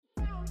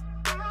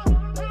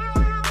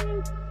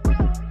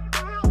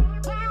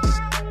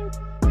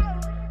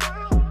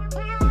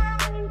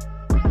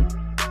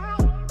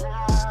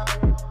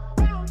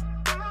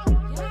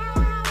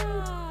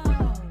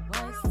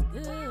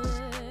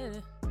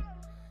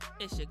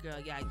It's your girl,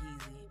 Y'all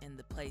Yeezy, in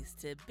the place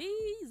to be.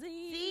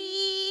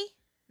 See?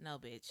 No,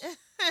 bitch.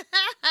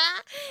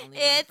 Only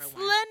It's one for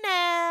one.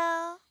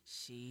 Linnell.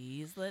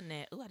 She's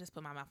Lynette. Ooh, I just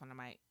put my mouth on the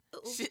mic.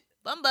 Ooh. Shit.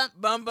 Bum bum.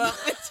 Bum bum.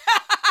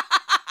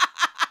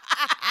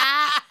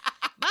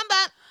 Bum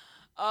bum.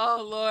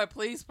 Oh, Lord,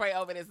 please pray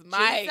over this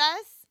mic.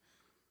 Jesus.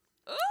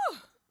 Ooh.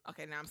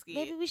 Okay, now I'm scared.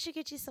 Maybe we should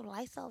get you some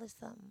Lysol or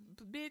something.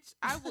 Bitch,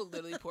 I will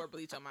literally pour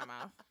bleach on my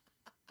mouth.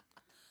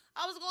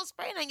 I was going to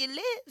spray it on your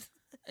lips.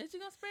 Is you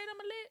going to spray it on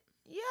my lip?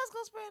 Yeah, I was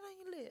going to spray it on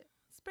your lip.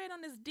 Spray it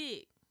on this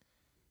dick.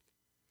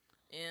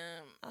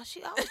 Oh,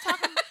 she always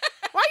talking.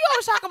 Why you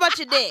always talking about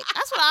your dick?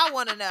 That's what I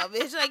want to know,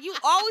 bitch. Like, you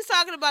always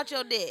talking about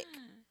your dick.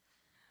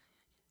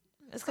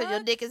 That's because your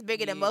dick is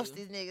bigger than most of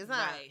these niggas,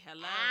 huh? Right,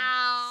 hello.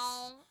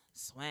 Ow.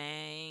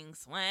 Swang,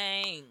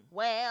 swang.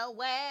 Well.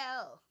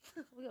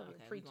 We're going to be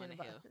Okay, we preaching going to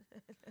about hell.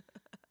 it.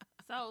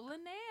 So,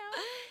 Linnell.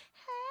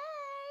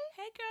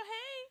 Hey. Hey, girl,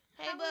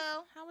 hey. Hey,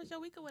 boo. How was your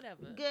week or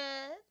whatever?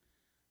 Good.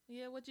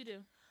 Yeah, what'd you do?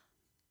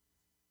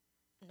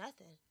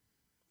 Nothing.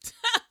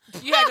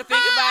 You had to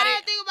think about I it. had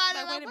to think about it.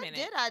 Like, Like, wait a what minute.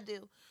 did I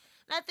do?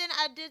 Nothing.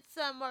 I did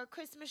some more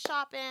Christmas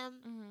shopping.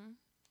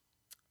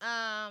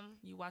 Mm-hmm.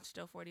 You watched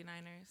the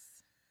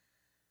 49ers?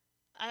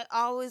 I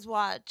always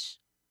watch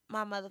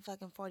my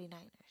motherfucking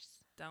 49ers.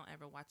 Don't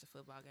ever watch a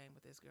football game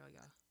with this girl,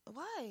 y'all.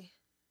 Why?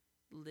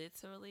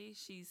 Literally,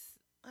 she's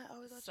I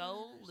always watch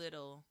so 49ers.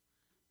 little,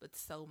 but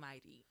so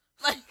mighty.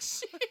 Like,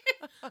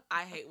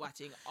 I hate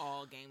watching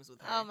all games with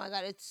her. Oh my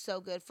God, it's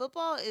so good.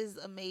 Football is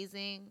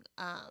amazing.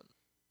 I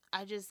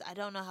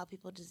don't know how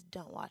people just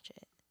don't watch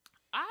it.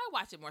 I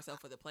watch it more so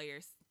for the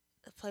players.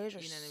 The players are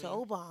You know what I so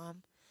mean?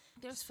 bomb.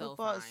 They're This so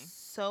football fine. is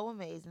so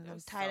amazing. They're Them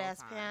so tight ass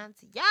fine.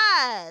 pants.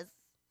 Yes.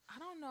 I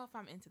don't know if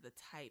I'm into the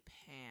tight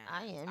pants.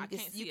 I am. I You can-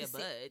 can't you see a can see-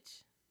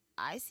 budge.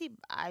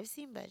 I've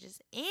seen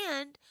budges,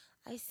 and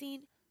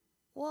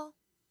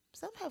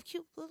some have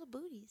cute little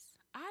booties.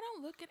 I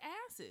don't look at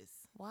asses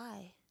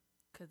Why?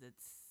 because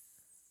it's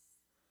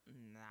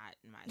not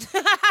my.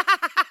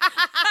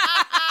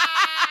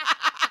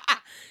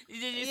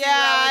 Did you see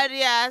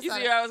yeah. you see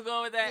where I was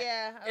going with that?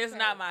 Yeah, It's okay.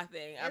 not my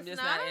thing. I'm It's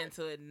just not not?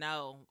 into it.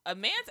 No, a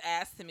man's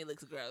ass to me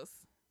looks gross.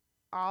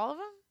 All of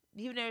them?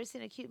 You've never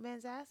seen a cute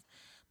man's ass?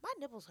 My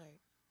nipples hurt.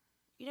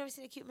 You never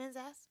seen a cute man's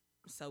ass?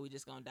 So we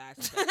just gonna die.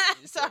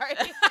 Sorry.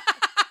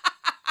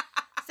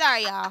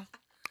 Sorry, y'all.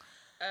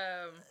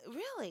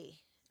 Really?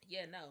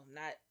 Yeah, no,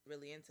 not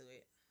really into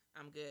it.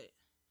 I'm good.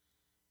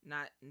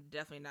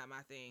 Definitely not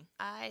my thing.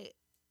 I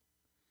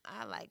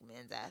like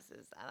men's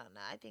asses. I don't know.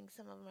 I think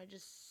some of them are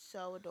just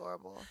so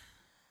adorable.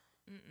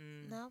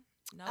 Mm-mm. No?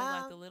 No,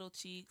 like the little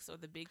cheeks or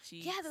the big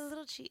cheeks. Yeah, the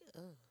little cheeks.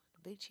 Oh,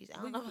 the big cheeks.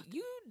 I don't know.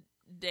 You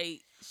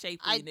date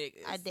shapely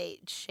niggas. I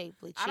date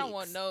shapely cheeks. I don't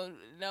want no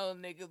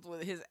niggas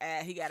with his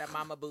ass. He got a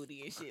mama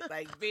booty and shit.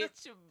 Like,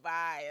 bitch,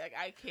 bye. Like,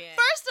 I can't.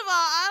 First of all,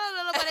 I don't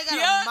know nobody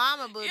got a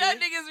mama booty. Your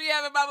niggas be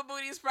having mama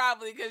booties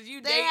probably because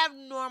They have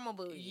normal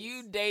booties.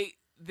 You date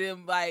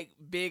them like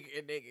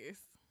bigger niggas.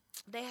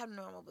 They have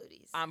normal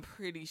booties. I'm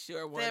pretty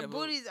sure one Their of them.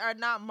 booties are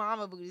not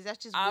mama booties.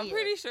 That's just I'm weird.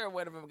 pretty sure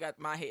one of them got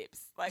my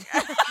hips. Like,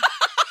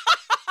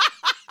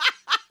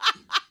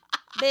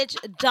 Bitch,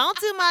 don't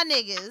do my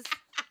niggas.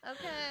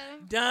 Okay.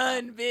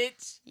 done,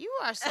 bitch. You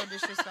are so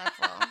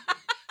disrespectful.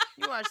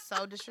 You are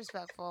so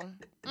disrespectful. Woo,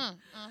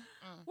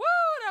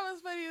 that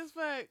was funny as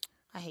fuck.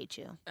 I hate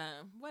you.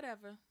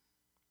 Whatever.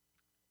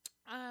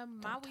 My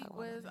Don't week tell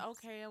was one of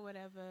okay or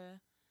whatever.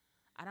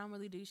 I don't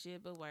really do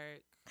shit but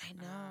work. I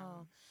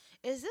know.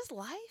 Is this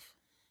life?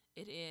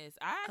 It is.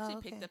 I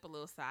actually picked okay. up a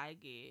little side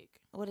gig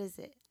What is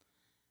it?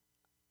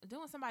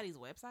 doing somebody's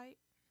website.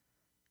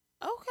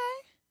 Okay.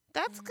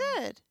 That's Mhm.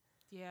 good.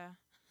 Yeah.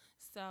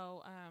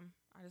 So,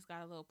 I just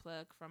got a little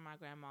plug from my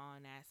grandma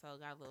on that. So,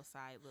 got a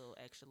little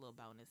extra little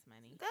bonus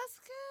money. That's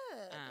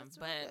good. That's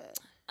real but-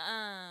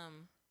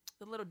 good.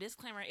 The little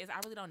disclaimer is I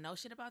really don't know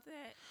shit about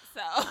that.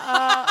 So,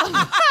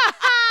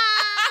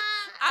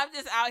 I'm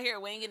just out here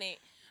winging it.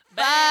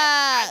 But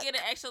I Fuck. get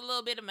an extra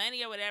little bit of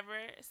money or whatever.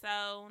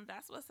 So,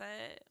 that's what's up.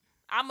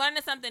 I'm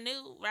learning something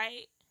new,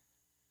 right?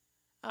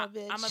 Oh,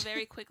 bitch. I'm a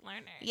very quick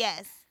learner.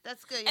 Yes.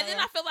 That's good. And then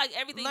I feel like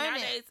everything Learn it.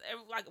 nowadays,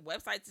 like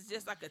websites, is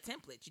just like a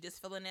template. You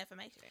just fill in the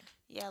information.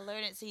 Yeah,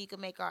 learn it so you can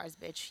make ours,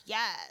 bitch.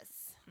 Yes.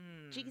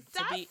 Jesus.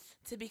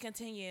 To be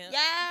continued.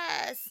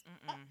 Yes.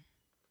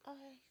 Mm-mm.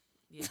 Okay.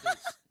 Yeah,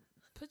 bitch.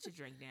 Put your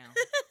drink down.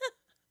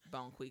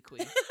 Bone quick.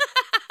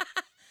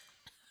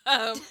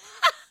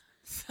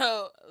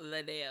 So,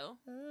 Liddell,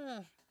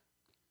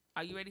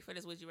 are you ready for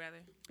this Would You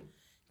Rather?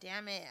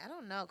 Damn it. I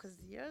don't know, because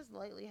yours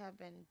lately have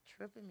been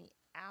tripping me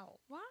out.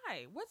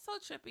 Why? What's so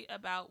trippy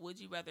about Would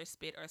You Rather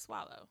spit or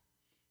swallow?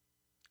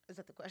 Is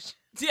that the question?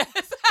 Yes.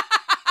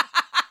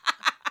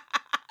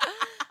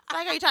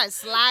 Like, are you trying to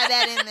slide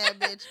that in there,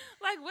 bitch?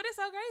 Like, what is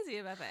so crazy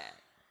about that?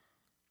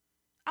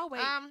 Oh,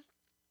 wait.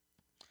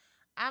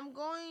 I'm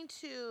going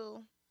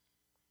to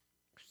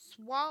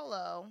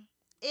swallow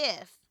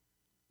if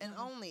and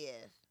only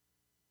if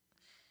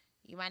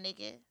you my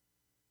nigga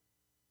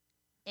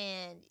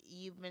and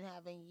you've been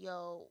having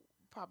your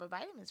proper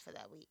vitamins for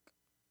that week.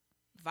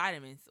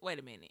 Vitamins. Wait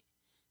a minute.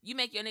 You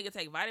make your nigga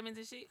take vitamins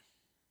and shit?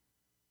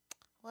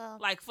 Well,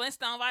 Like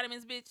Flintstone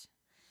vitamins, bitch?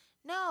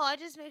 no, I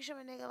just make sure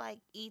my nigga like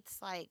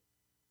eats like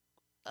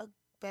a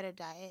better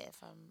diet. If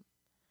I'm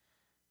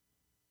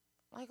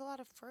like a lot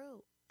of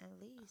fruit, at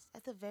least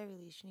at the very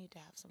least, you need to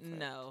have some fruit.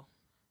 No.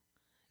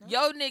 No?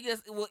 Yo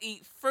niggas will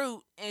eat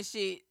fruit and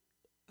shit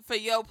for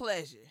your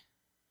pleasure.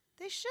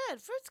 They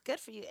should. Fruit's good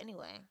for you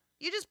anyway.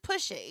 You just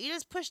push it. You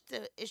just push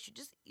the issue.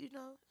 Just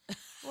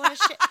want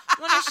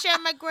to share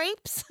my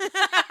grapes, stuff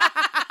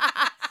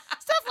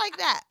like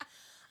that.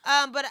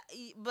 But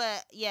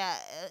yeah.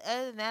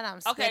 Other than that,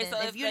 I'm spitting. Okay,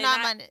 so if you're they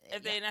not, not, my,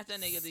 if they not your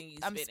nigga, then you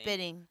spitting. I'm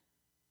spitting.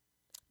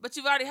 But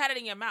you've already had it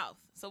in your mouth.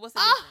 So what's the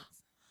Ah!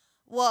 difference?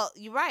 Well,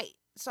 you're right.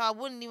 So I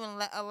wouldn't even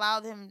allow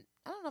them.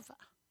 I don't know if.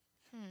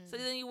 So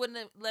then you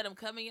wouldn't let them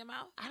come in your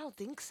mouth? I don't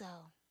think so.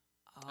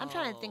 Oh, I'm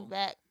trying to think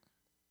back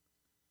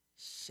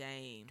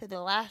Shame. to the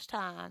last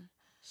time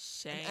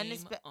Shame a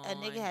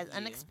nigga has you.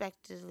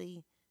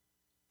 unexpectedly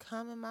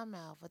come in my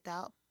mouth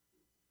without.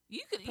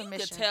 You could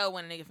permission. tell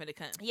when a nigga finna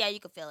come. Yeah,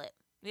 you could feel it.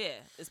 Yeah,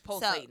 it's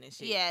pulsating and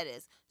shit. Yeah, it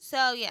is.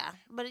 So yeah,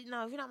 but if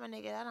you're not my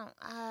nigga,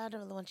 I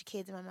don't really want your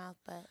kids in my mouth.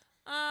 But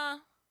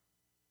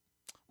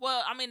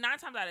well, I mean, 9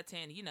 times out of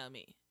 10, you know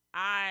me.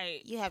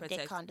 You have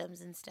dick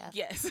condoms and stuff.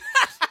 Yes.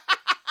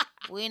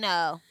 We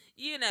know.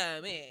 You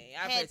know me.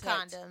 Head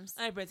condoms.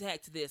 I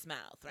protect this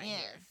mouth right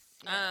here.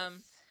 Yes.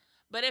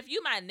 But if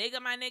you my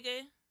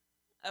nigga,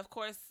 of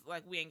course,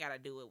 like we ain't gotta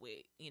do it with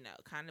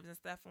condoms and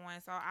stuff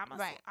on. So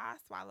I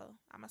swallow.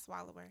 I'm a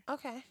swallower.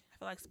 Okay. I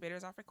feel like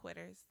spitters are for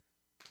quitters.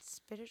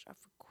 Spitters are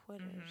for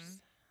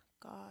quitters.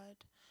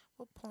 God,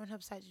 what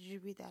Pornhub site did you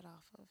read that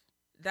off of?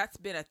 That's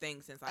been a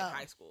thing since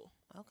high school.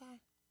 Okay.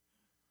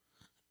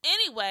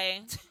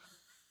 Anyway.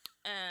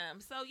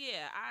 So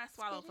yeah, I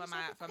swallow for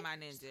my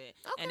ninja,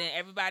 Okay. and then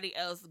everybody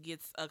else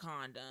gets a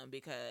condom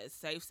because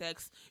safe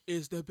sex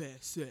is the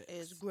best sex.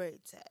 It's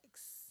great sex.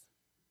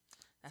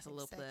 That's a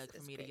little plug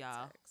for me to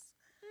y'all.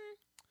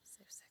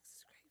 Safe sex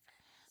is great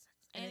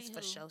sex, and it's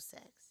for show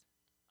sex.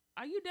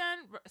 Are you done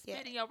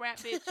spitting your rap,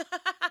 bitch?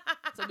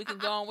 So we can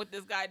go on with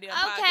this goddamn okay,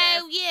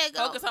 podcast. Yeah,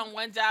 go. Focus on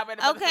one job at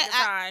a motherfucking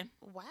time.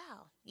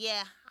 Wow.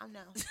 Yeah, I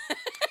know.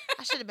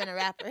 I should have been a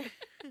rapper.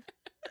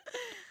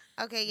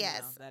 Okay,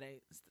 yes. No, that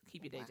ain't.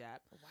 Keep your day job.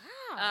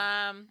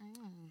 Wow.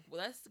 Well,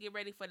 let's get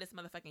ready for this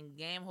motherfucking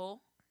game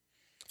hole.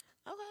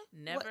 Okay.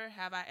 Never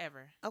have I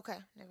ever. Okay.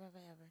 Never have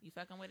I ever. You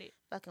fucking with it?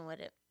 Fucking with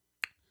it.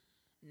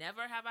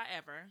 Never have I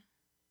ever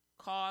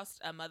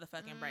caused a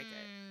motherfucking breakup.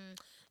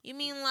 You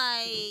mean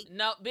like...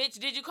 No, bitch,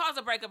 did you cause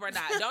a breakup or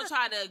not? Don't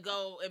try to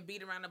go and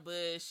beat around the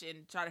bush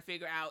and try to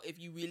figure out if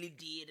you really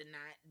did or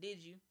not. Did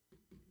you?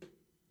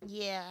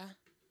 Yeah.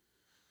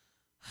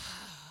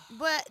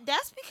 But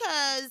that's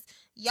because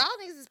y'all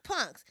niggas is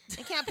punks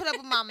and can't put up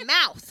with my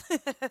mouth.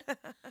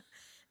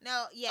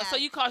 No, yeah. Oh, so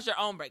you caused your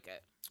own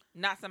breakup,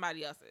 not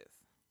somebody else's.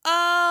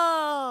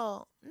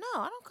 Oh, no,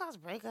 I don't cause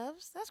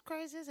breakups. That's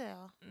crazy as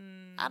hell.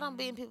 I don't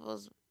be in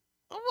people's...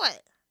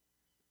 What?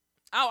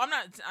 Oh,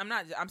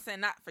 I'm saying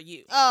not for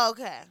you. Oh,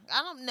 okay.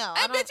 I don't know.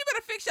 Hey, bitch, you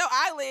better fix your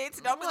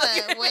eyelids. Don't be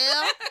looking.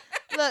 Well,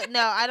 look,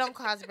 no, I don't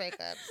cause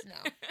breakups.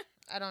 No,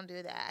 I don't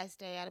do that. I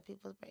stay out of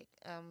people's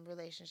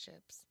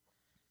relationships.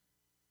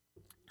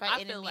 By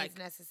any means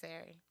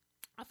necessary.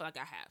 I feel like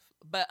I have,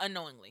 but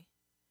unknowingly.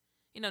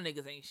 You know,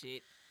 niggas ain't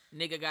shit.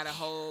 Nigga got a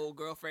whole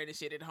girlfriend and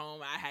shit at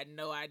home. I had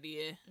no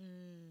idea.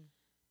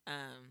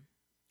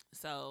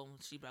 So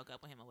she broke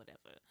up with him or whatever.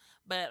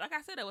 But like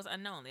I said, it was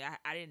unknowingly.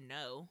 I didn't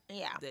know.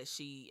 Yeah. That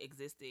she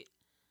existed.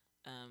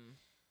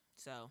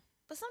 So.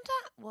 But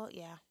sometimes, well,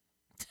 yeah.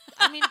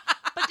 I mean,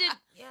 but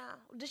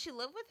did she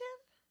live with him?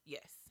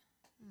 Yes.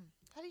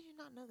 How did you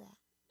not know that?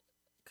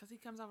 Because he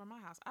comes over my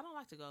house. I don't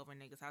like to go over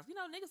niggas' house. You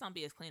know, niggas don't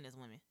be as clean as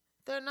women.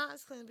 They're not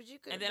as clean, but you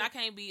could. And then I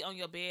can't be on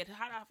your bed.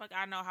 How the fuck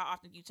I know how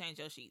often you change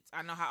your sheets?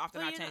 I know how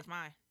often I change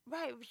mine.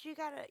 Right, but you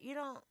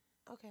don't.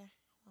 Okay,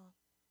 well,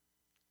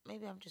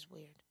 maybe I'm just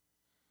weird.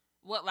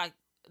 What, like,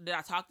 did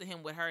I talk to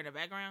him with her in the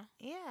background?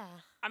 Yeah.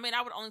 I mean,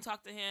 I would only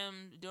talk to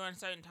him during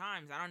certain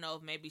times. I don't know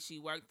if maybe she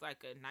worked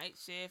like a night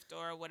shift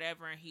or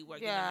whatever, and he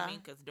worked, you know what I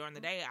mean? Because during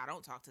the day, I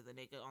don't talk to the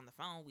nigga on the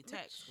phone. We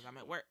text because I'm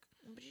at work.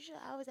 But you should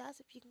always ask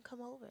if you can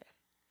come over.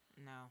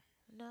 No.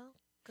 No?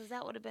 Because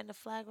that would have been the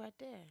flag right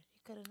there.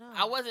 You could have known.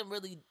 I wasn't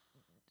really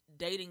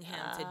dating him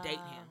to date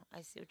him.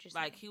 I see what you're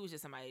saying. Like, he was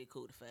just somebody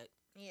cool to fuck.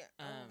 Yeah.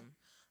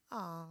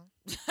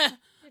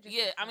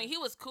 Yeah, I mean, he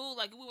was cool.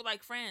 Like, we were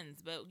like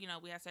friends, but you know,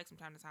 we had sex from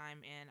time to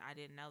time, and I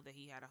didn't know that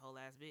he had a whole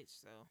ass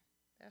bitch. So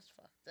that's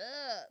fucked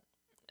up.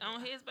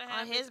 On his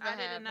behalf, I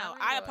didn't know.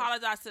 not I yours.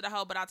 apologized to the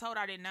hoe, but I told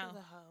her I didn't know. To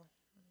the hoe.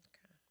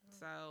 Okay.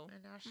 So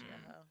And now she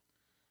a hoe.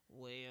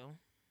 Well,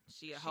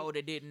 she a hoe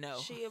that didn't know.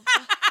 She a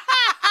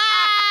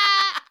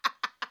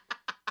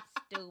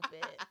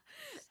Stupid.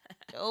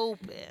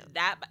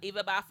 That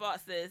even by fault,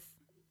 sis.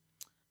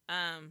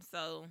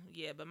 So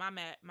yeah, but my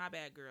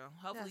bad, girl.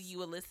 Hopefully you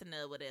will listen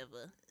or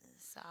whatever.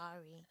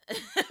 Sorry.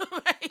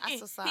 Right? I'm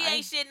so sorry. He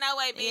ain't shit no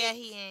way, bitch. Yeah,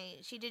 he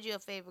ain't. She did you a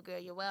favor, girl.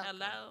 You're welcome.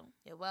 Hello.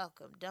 You're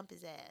welcome. Dump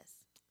his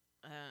ass.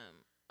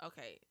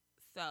 Okay.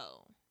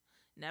 So,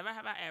 never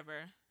have I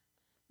ever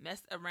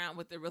messed around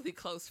with a really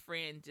close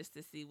friend just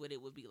to see what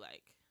it would be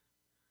like?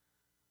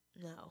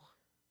 No.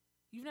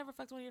 You've never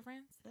fucked one of your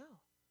friends? No.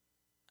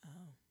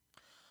 Oh.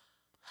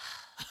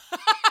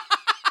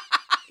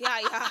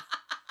 Yeah.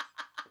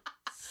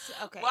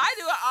 Okay. Why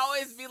do I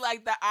always be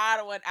like the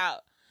odd one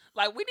out?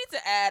 Like, we need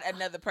to add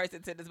another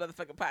person to this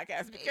motherfucking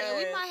podcast because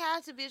we might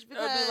have to, bitch.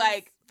 Because it'll be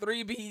like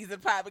 3 B's a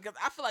pot because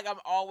I feel like I'm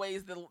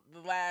always the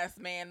last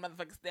man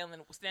motherfucker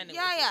standing.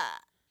 Yeah.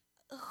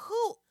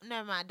 Who?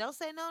 Never mind. Don't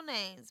say no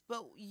names.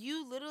 But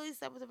you literally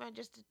slept with a man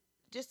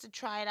just to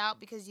try it out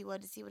because you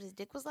wanted to see what his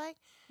dick was like.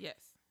 Yes.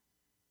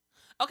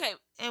 Okay.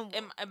 And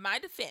in my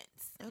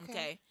defense,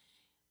 okay,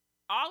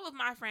 all of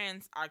my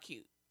friends are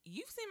cute.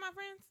 You've seen my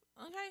friends,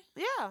 okay?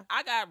 Yeah.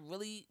 I got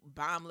really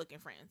bomb-looking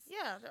friends.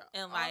 Yeah.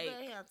 And all like,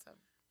 very handsome.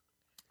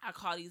 I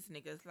call these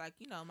niggas like,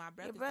 my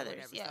brothers. Your brothers, or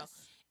whatever. yes.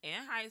 So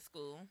in high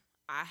school,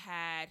 I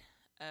had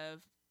a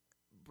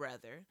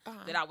brother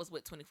that I was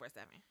with 24/7.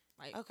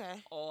 Like,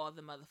 all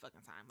the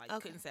motherfucking time. Like,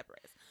 couldn't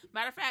separate us.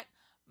 Matter of fact,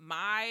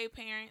 my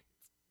parents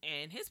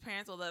and his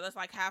parents will let us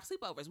like have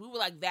sleepovers. We were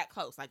like that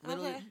close, like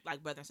literally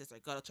like brother and sister.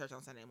 Go to church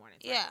on Sunday morning.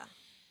 Yeah.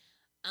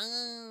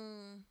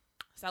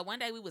 So one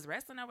day we was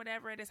wrestling or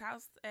whatever at his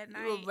house at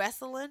night. You were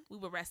wrestling? We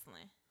were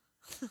wrestling.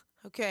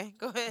 Okay,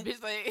 go ahead.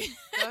 Bitch, like,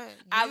 go ahead.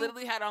 I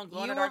literally had on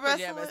glow in the dark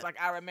pajamas.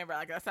 Like, I remember,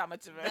 like, that's how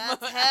much of it.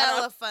 That's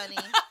hella funny.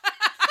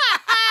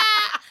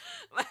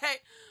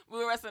 Like, we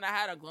were wrestling. I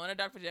had on glow in the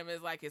dark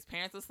pajamas. Like, his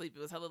parents were asleep. It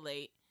was hella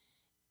late.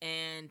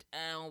 And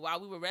while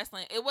we were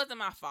wrestling, it wasn't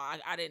my fault.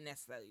 I didn't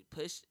necessarily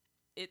push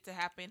it to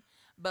happen.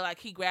 But, like,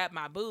 he grabbed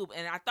my boob.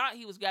 And I thought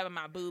he was grabbing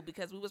my boob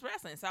because we was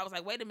wrestling. So I was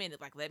like, wait a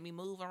minute. Like, let me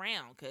move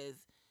around because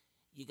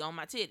you go on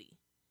my titty.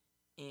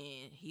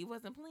 And he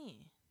wasn't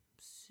playing.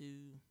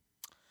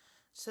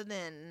 So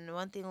then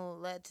one thing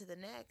led to the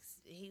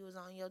next. He was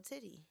on your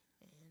titty.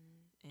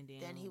 And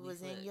then he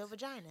was in your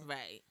vagina.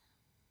 Right.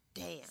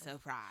 Damn.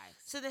 Surprise.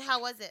 So then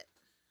how was it?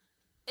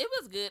 It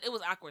was good. It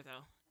was awkward,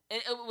 though.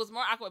 It was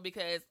more awkward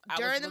because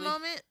during the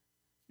moment?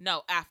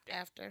 No, after.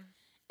 After.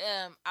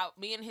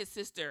 Me and his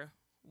sister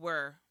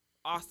were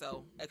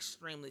also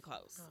extremely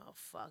close. Oh,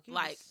 fuck.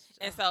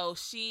 And so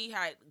she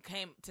had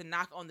came to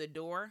knock on the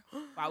door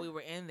while we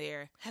were in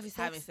there having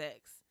sex.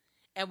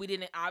 And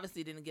we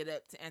obviously didn't get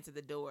up to answer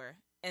the door.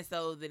 And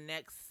so the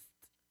next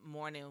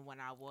morning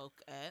when I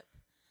woke up,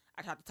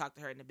 I tried to talk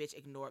to her and the bitch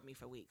ignored me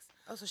for weeks.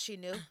 Oh, so she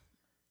knew?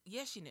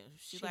 Yeah, she knew.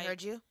 She like,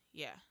 heard you?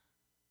 Yeah.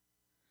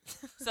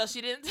 So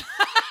she didn't.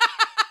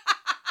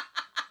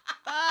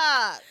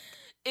 Fuck.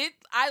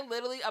 I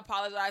literally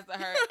apologized to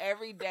her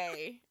every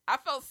day. I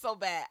felt so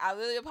bad. I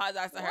literally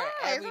apologized to her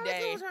every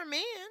day. It was her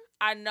man.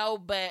 I know,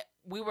 but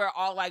we were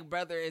all like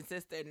brother and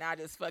sister, and I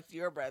just fucked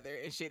your brother,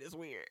 and shit is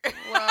weird.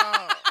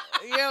 Well,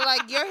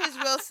 you're his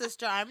real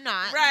sister. I'm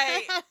not.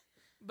 Right.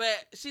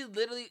 But she was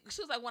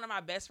like one of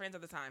my best friends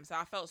at the time, so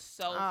I felt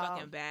so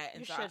fucking bad.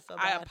 And so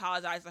I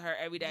apologized to her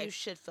every day. You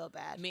should feel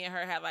bad. Me and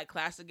her had like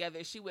class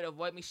together. She would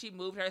avoid me. She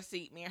moved her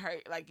seat. Me and her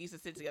like used to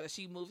sit together.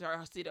 She moved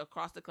her seat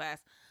across the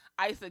class.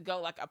 I used to go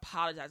like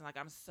apologizing, like,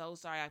 I'm so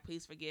sorry.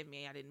 Please forgive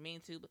me. I didn't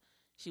mean to, but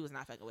she was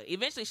not fucking with it.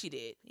 Eventually she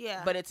did.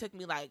 Yeah. But it took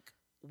me like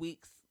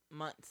weeks,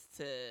 months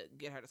to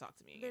get her to talk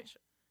to me again.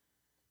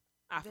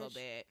 I feel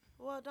bad.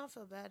 Well, don't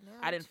feel bad now.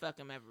 I didn't fuck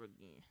him ever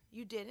again.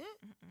 You didn't?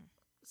 Mm-mm.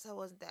 So it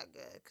wasn't that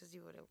good because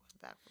you would have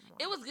went back for more.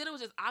 It was good. It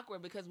was just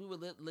awkward because we were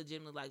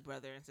legitimately like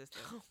brother and sister.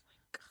 Oh my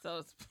God. So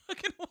it's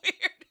fucking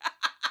weird.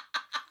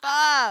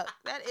 Fuck.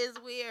 That is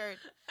weird.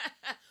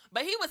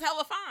 But he was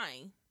hella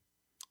fine.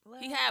 Well,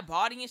 he had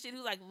body and shit. He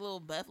was like a little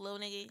buff little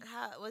nigga.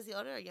 Was he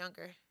older or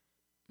younger?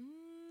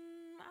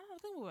 I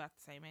don't think we were about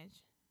the same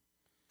age.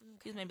 Okay.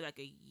 He was maybe like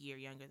a year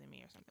younger than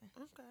me or something.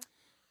 Okay.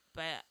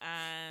 But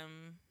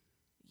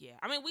yeah.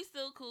 I mean, we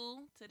still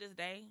cool to this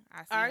day.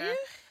 Are you?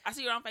 I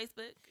see her on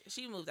Facebook.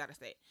 She moved out of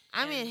state.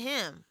 I mean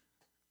him.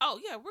 Oh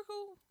yeah, we're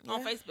cool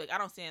on Facebook. I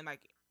don't see him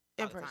like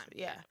in person. Time.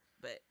 Yeah.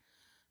 But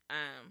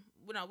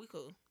we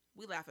cool.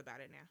 We laugh about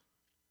it now.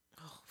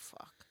 Oh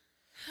fuck.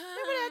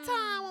 Remember that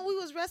time when we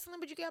was wrestling,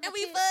 but you got my and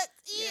we tits?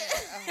 fucked? Yeah.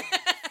 Oh,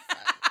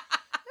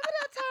 remember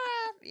that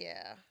time?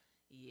 Yeah.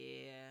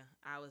 Yeah,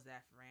 I was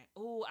that friend.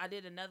 Ooh, I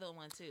did another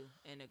one too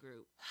in the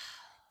group.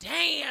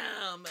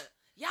 Damn.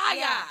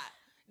 Yeah.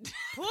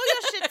 Pull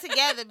your shit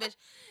together, bitch.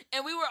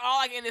 And we were all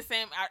like in the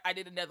same. I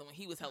did another one.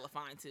 He was hella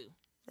fine too.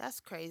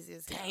 That's crazy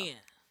as hell. Damn.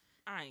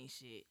 I ain't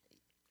shit.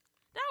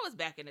 That was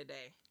back in the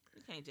day.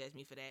 You can't judge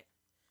me for that.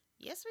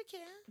 Yes, we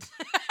can.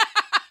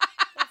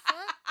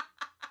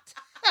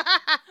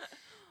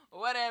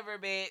 Whatever,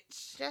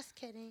 bitch. Just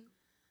kidding.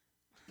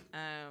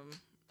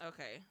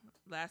 Okay.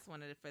 Last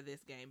one for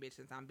this game, bitch,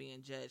 since I'm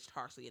being judged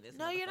harshly in this.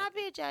 No, you're not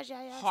being judged,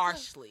 yeah.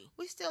 Harshly.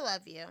 We still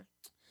love you.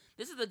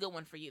 This is a good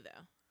one for you,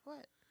 though.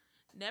 What?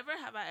 Never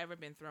have I ever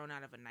been thrown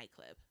out of a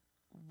nightclub.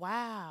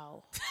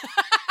 Wow.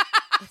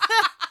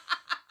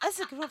 That's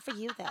a good one for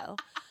you, though.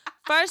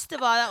 First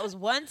of all, that was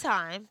one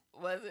time.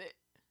 Was it?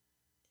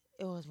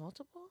 It was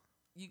multiple?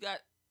 You got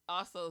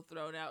also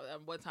thrown out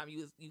one time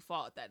you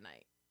fought that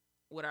night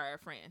with our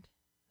friend,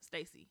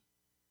 Stacy.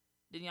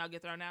 Didn't y'all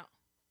get thrown out?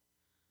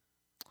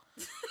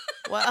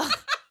 Well,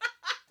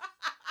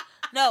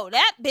 no,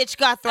 that bitch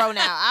got thrown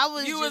out. I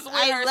was You just, was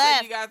with I her, left.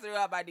 so you got thrown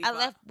out by default. I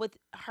left with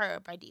her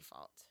by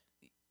default.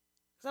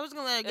 So I was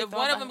gonna let her get If thrown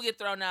one by of them get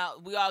thrown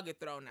out, we all get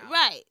thrown out.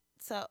 right.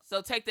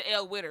 So take the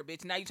L with her,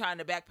 bitch. Now you trying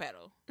to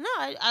backpedal. no,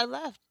 I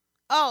left.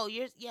 Oh,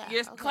 you're You're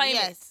okay,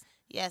 claiming.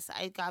 yes,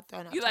 I got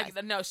thrown out. You twice.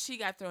 like, no, she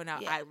got thrown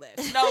out. Yeah. I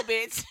left. No,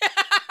 bitch.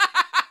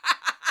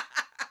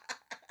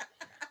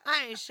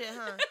 I ain't shit,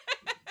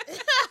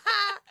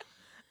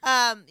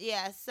 huh?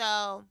 Yeah.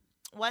 So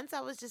once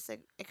I was just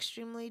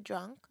extremely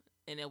drunk.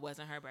 And it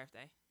wasn't her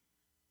birthday.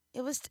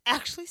 It was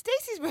actually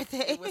Stacy's birthday.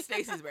 It was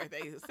Stacy's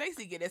birthday.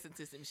 Stacy get us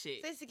into some shit.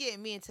 Stacy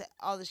getting me into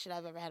all the shit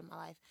I've ever had in my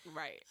life.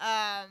 Right.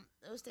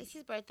 It was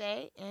Stacy's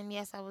birthday, and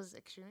yes, I was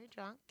extremely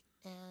drunk.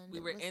 And We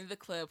were in the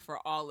club for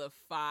all of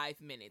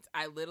 5 minutes.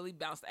 I literally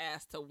bounced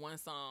ass to one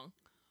song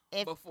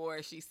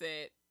before she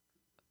said,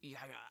 "Yeah,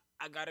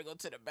 I gotta go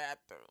to the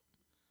bathroom."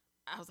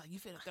 I was like, "You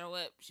finna throw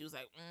up?" She was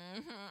like,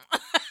 "Mm-hmm."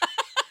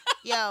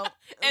 Yo,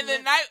 And the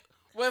night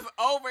was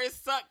over. It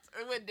sucked.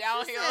 It went she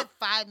downhill. said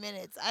 5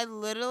 minutes. I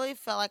literally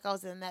felt like I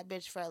was in that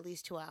bitch for at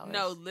least 2 hours.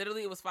 No,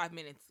 literally it was 5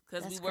 minutes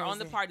because we That's were on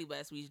the crazy. party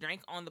bus. We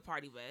drank on the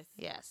party bus.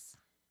 Yes.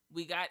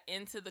 We got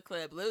into the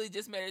club. Literally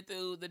just made it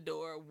through the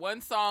door.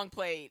 One song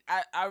played.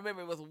 I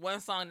remember it was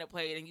one song that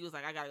played, and he was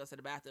like, "I gotta go to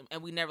the bathroom."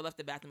 And we never left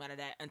the bathroom out of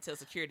that until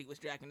security was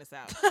dragging us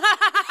out.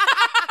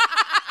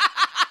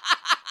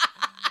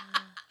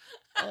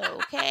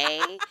 Okay.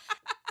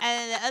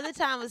 And the other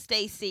time was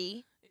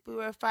Stacy. We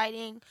were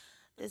fighting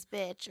this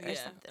bitch or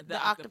something. The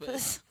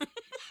octopus.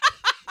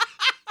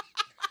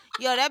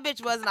 Yo, that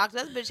bitch wasn't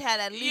octopus. That bitch had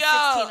at least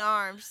 16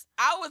 arms.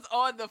 I was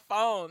on the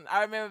phone.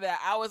 I remember that.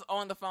 I was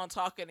on the phone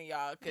talking to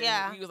y'all because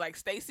Yeah. he was like,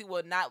 "Stacy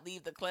will not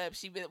leave the club."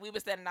 We been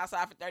standing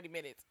outside for 30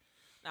 minutes.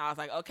 And I was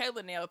like, "Okay,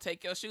 Linnell,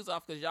 take your shoes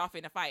off because y'all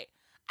finna fight."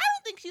 I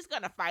don't think she's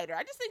gonna fight her.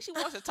 I just think she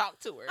wants to talk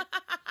to her.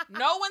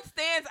 No one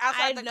stands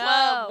outside the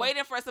club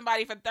waiting for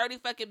somebody for 30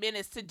 fucking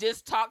minutes to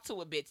just talk to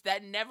a bitch.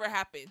 That never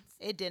happens.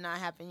 It did not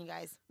happen, you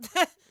guys.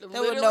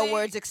 There were no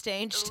words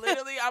exchanged.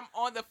 Literally, I'm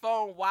on the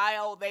phone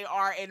while they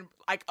are in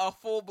like a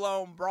full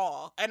blown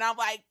brawl, and I'm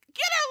like,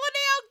 "Get her,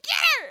 Linnell, get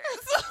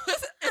her!"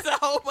 So it's a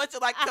whole bunch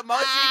of like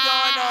commotion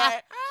going on.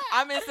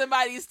 I'm in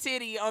somebody's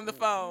titty on the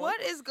phone. What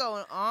is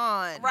going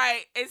on?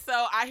 Right, and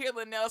so I hear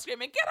Linnell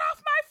screaming, "Get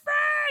off my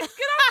friend!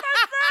 Get off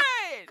my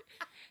friend!"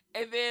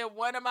 And then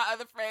one of my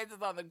other friends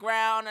is on the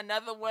ground.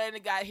 Another one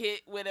got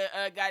hit with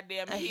a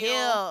goddamn A heel.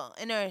 hill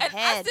in her And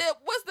head. I said,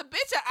 "Was the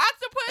bitch an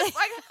octopus?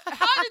 Like,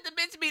 how did the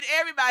bitch beat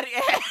everybody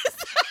ass?"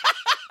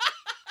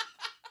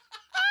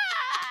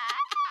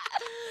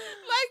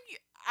 Like,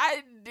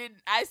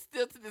 I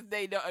still to this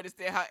day don't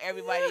understand how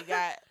everybody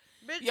got.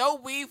 Bitch, Your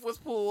weave was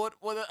pulled.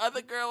 Well, the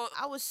other girl.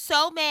 I was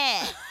so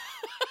mad.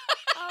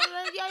 I was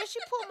like, yo, she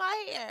pulled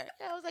my hair.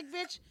 I was like,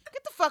 bitch,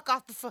 get the fuck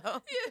off the phone.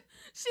 Yeah,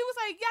 she was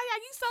like, "Yeah,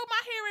 you sewed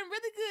my hair in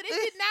really good.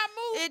 It did not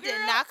move. It girl."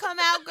 did not come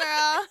out, girl.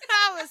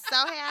 I was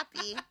so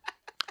happy.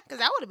 Because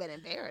that would have been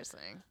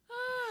embarrassing.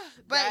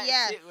 But That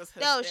yeah, shit was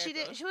no, she hysterical.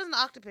 didn't. She wasn't an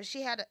octopus.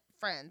 She had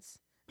friends.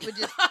 We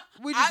just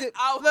we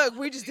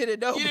just didn't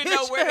know. You didn't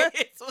know where the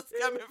hits was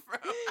coming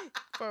from.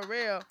 For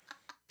real.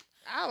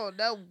 I don't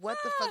know what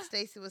the fuck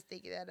Stacy was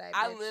thinking that night.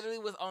 I bitch. literally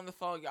was on the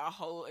phone y'all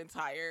whole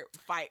entire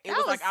fight. It That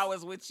was like was- I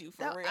was with you for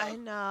That- real. I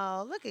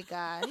know. Look at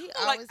God. He Like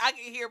always I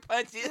can hear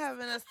punches.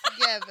 having us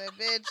together,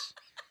 bitch.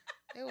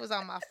 It was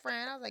on my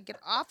friend. I was like, get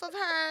off of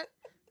her.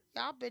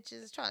 Y'all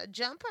bitches is trying to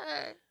jump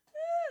her.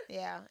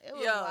 Yeah, it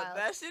was Yo, wild.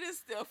 that shit is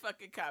still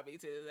fucking comedy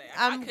to this day.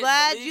 I I'm couldn't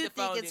glad believe you the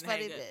phone think it's didn't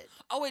funny, hang up.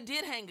 bitch. Oh, it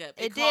did hang up.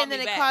 It did, called and me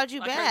then it back. called you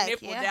Like back, Her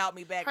nipple yeah. dialed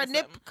me back. Her or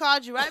nip something.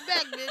 called you right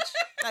back, bitch.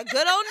 Like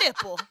good old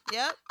nipple.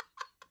 Yep.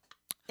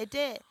 It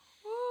did.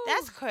 Woo.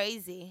 That's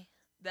crazy.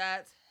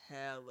 That's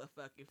hella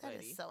fucking That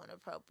funny. is so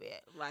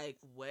inappropriate. Like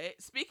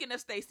what? Speaking of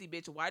Stacy,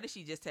 bitch, why did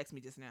she just text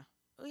me just now?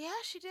 Oh, yeah,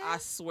 she did. I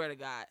swear to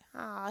God.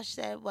 Oh, she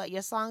said, what,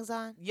 your song's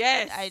on?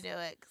 Yes. I knew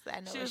it, because I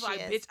know She where was she like,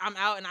 is. "Bitch, I'm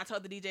out," and I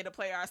told the DJ to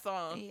play our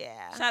song.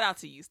 Yeah. Shout out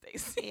to you,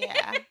 Stacy.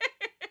 Yeah.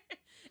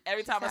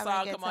 Every time a having a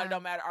song good come on, it time.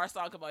 don't matter. Our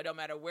song come on, it don't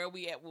matter where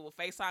we at. We will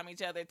FaceTime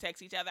each other,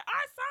 text each other. Our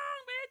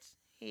song, bitch.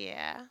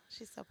 Yeah.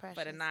 She's so precious.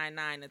 For the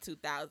 99 and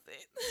 2000.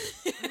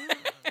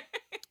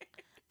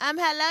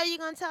 Hello, you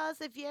gonna tell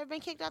us if you ever been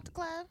kicked out the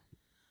club?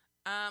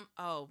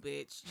 Oh,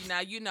 bitch.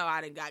 You know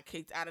I done got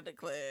kicked out of the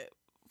club.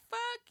 Fuck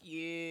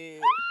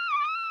you.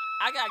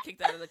 I got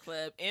kicked out of the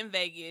club in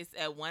Vegas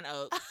at One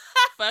Oak.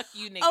 Fuck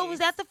you, niggas. Oh, was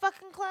that the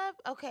fucking club?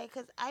 Okay,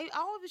 because I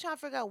always be trying to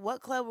figure out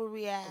what club were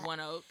we at. One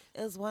Oak?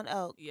 It was One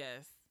Oak.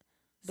 Yes.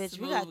 Bitch,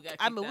 Smooth we got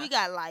kicked we out.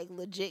 got like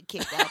legit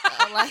kicked out.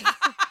 Though.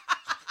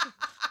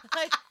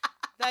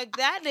 like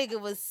that nigga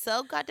was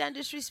so goddamn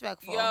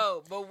disrespectful.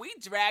 Yo, but we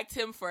dragged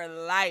him for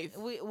life.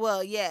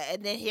 Yeah,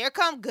 and then here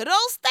come good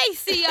old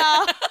Stacy,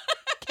 y'all.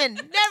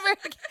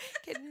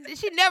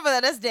 She never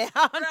let us down.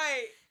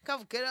 Right.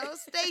 Come good old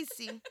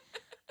Stacy.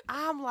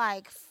 I'm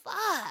like,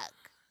 fuck.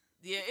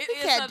 Yeah, You it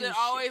is can't something do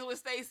always with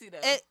Stacy,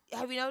 though.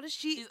 Have you noticed?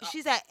 She's-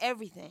 She's at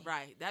everything.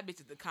 Right. That bitch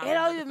is the It common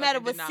don't even matter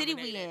motherfucking what city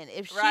we denominator. in.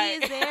 If she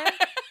Right. is there,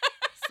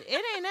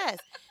 It ain't us.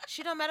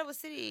 She don't matter what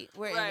city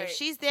we're in. Right. If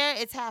she's there,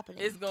 it's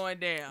happening. It's going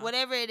down.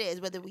 Whatever it is,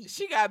 whether we.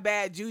 She got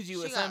bad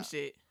juju or She some got-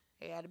 shit.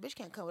 Yeah, the bitch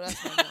can't come with us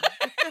no more.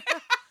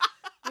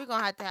 We're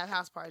gonna have to have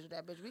house parties with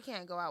that bitch. We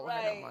can't go out with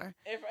her no more.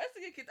 And for us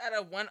to get kicked out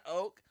of One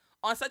Oak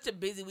on such a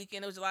busy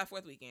weekend, it was July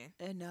 4th weekend.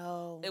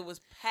 No. It was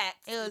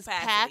packed. It was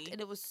capacity. packed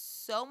and it was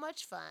so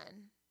much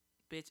fun.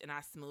 Bitch, and I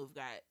smooth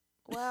got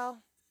Well,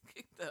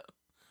 kicked up.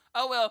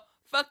 Oh well,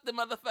 fuck the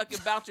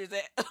motherfucking bouncers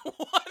at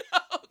One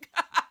Oak.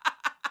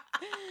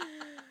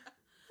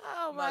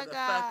 oh my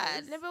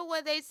God! Remember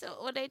when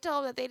they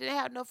told that they didn't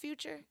have no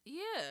future?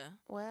 Yeah.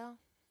 Well,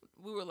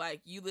 We were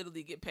like, you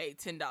literally get paid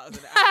 $10 an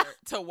hour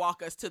to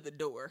walk us to the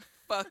door.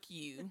 Fuck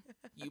you,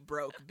 you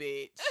broke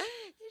bitch.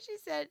 she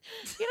said,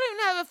 "You don't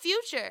even have a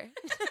future."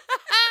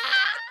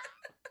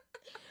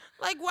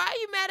 Like, why are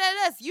you mad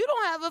at us? You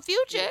don't have a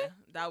future. Yeah,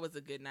 that was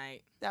a good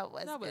night. That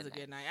was a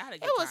good night. I had a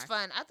good It was time.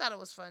 fun. I thought it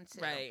was fun too.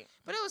 Right.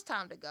 But it was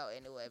time to go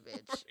anyway,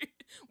 bitch.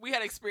 We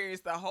had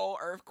experienced the whole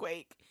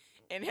earthquake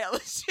and hella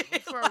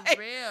shit. For Like,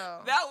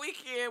 real. That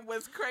weekend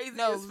was crazy.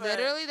 No, as fuck.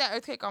 literally, that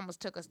earthquake almost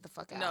took us the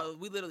fuck out. No,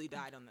 we literally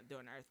died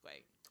during the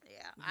earthquake.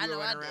 Yeah, We I were know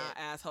I running did. around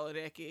asshole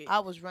naked. I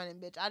was running,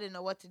 bitch. I didn't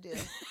know what to do.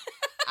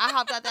 I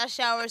hopped out that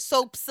shower,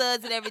 soap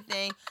suds and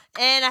everything,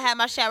 and I had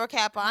my shower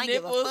cap on. I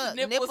didn't give a fuck.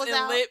 Nipples and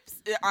out. lips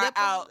are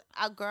Nipples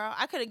out. Girl.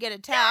 I couldn't get a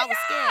towel. I was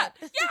scared.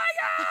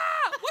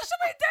 Yeah. What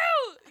should we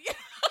do?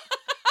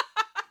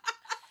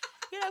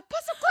 You're like, put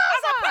some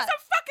clothes Put on.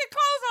 some fucking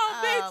clothes on,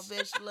 Oh, bitch.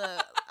 bitch,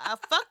 look. I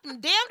fucking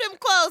damn them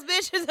clothes,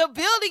 bitch. The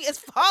building is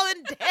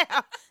falling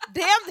down.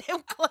 Damn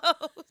them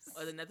clothes.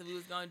 Wasn't nothing we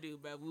was gonna do,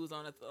 but we was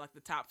on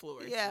the top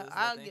floor. Yeah, So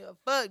I don't nothing. give a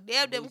fuck.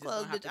 Damn We them just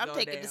clothes, gonna have bitch. to I'm go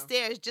taking the down.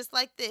 stairs just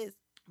like this.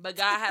 But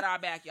God had our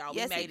back, y'all.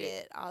 Yes, we made he it.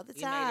 did. All the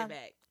We time. made it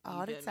back. You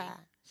All the feel me?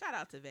 time. Shout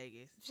out to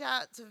Vegas.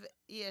 Shout out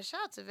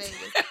to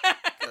Vegas.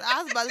 'Cause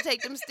I was about to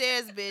take them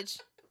stairs, bitch.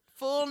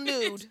 Full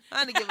nude.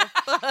 I didn't give a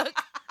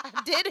fuck.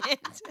 I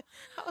didn't.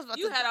 I was about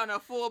You to. had on a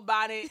full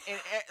bonnet and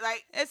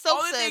like And soap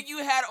only thing suds. you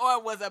had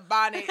on was a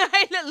bonnet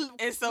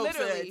and soap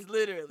Literally. suds.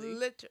 Literally.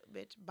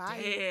 Bitch. Bye.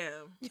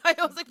 Damn. I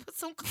was like, put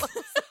some clothes.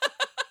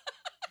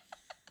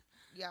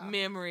 Yeah.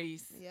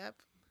 Memories. Yep.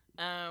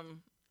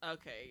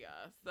 Okay,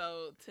 y'all.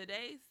 So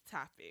today's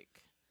topic.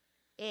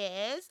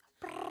 Is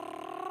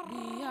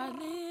We are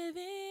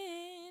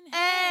living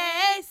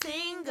a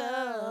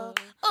single.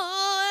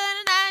 Oh,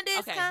 and I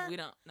Okay, we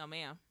don't. No,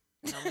 ma'am.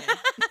 No, ma'am.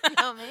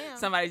 No, ma'am.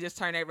 Somebody just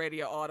turned that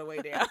radio all the way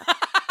down.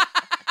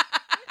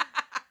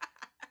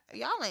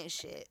 Y'all ain't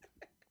shit.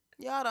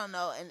 Y'all don't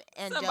know an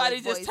angelic Somebody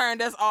voice. just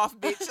turned us off,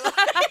 bitch.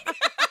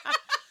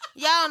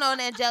 Y'all don't know an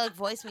angelic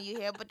voice when you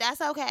hear, but that's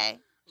okay.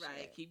 Right.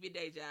 Shit. Keep your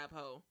day job,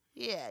 ho.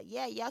 Yeah.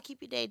 Y'all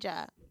keep your day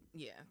job.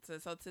 Yeah. So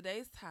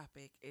today's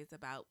topic is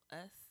about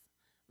us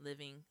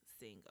living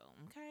single.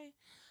 Okay.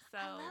 So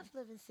I love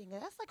living single.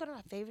 That's like one of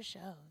my favorite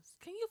shows.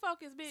 can you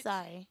focus, bitch?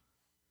 Sorry.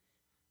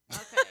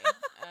 Okay.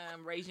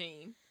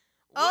 Regine.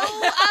 Oh,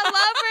 I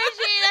love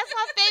Regine. That's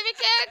my favorite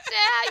character.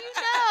 How you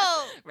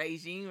know?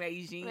 Regine.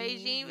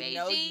 Regine. You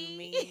know you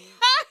mean.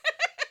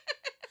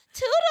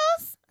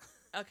 Toodles.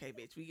 Okay,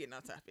 bitch. We getting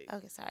off topic.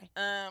 Okay, sorry.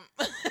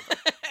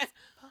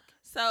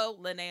 So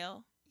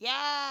Linnell,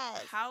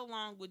 Yes. how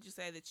long would you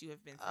say that you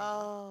have been single?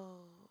 Oh.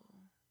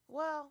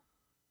 Well,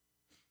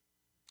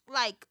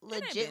 like It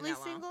ain't been legitly that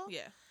long. single?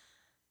 Yeah.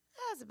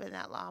 It hasn't been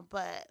that long,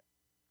 but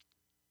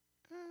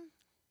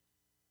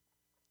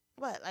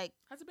what? Like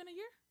Has it been a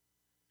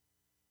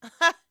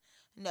year?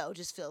 no,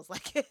 just feels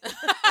like it. I'm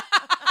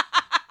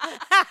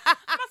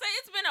gonna say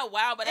it's been a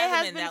while, but it It hasn't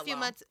has been been that a few long.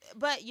 months,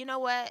 but you know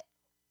what?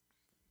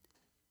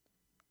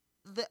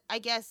 I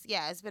guess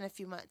it's been a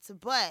few months,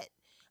 but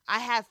I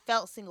have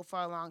felt single for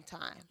a long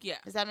time. Yeah,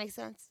 Does that make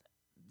sense?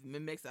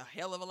 it makes a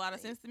hell of a lot of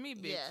sense to me,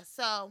 bitch. Yeah.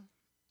 So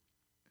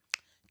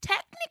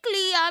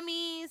technically, I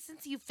mean,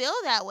 since you feel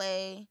that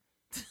way,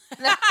 is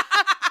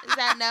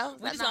that no?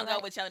 Is We're that just not gonna go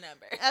right? with your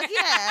number.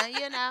 Yeah,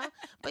 you know.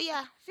 But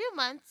yeah, a few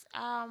months.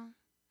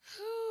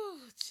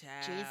 Whew,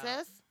 child.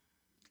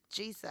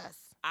 Jesus.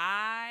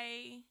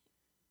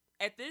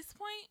 At this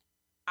point,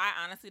 I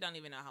honestly don't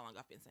even know how long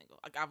I've been single.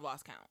 Like I've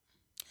lost count.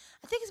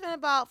 I think it's been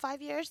about 5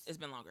 years, It's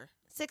been longer,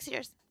 6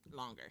 years,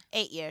 longer,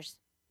 8 years.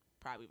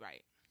 probably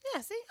right.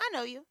 Yeah, see, I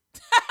know you.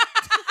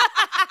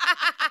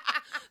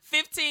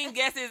 15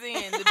 guesses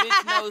in, the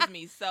bitch knows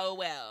me so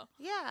well.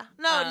 Yeah.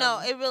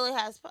 No, it really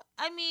has.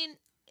 I mean,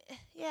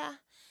 yeah.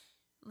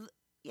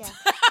 Yeah.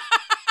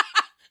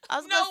 I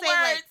was No going to say,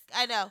 like, words.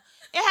 I know.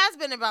 It has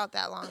been about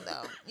that long,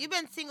 though. You've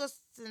been single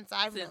since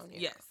I've known you.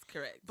 Yes,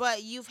 correct.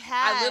 But you've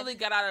had. I literally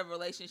got out of a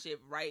relationship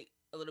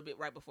a little bit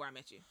right before I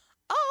met you.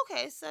 Oh,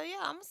 okay. So,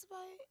 yeah, almost about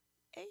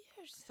 8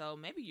 years. So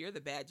maybe you're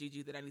the bad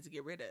juju that I need to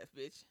get rid of,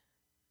 bitch.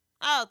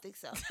 I don't think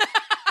so.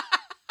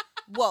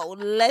 Whoa,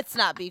 let's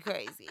not be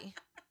crazy.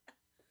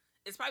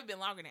 It's probably been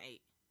longer than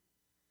 8.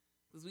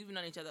 Because we've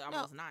known each other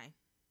almost 9.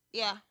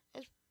 Yeah,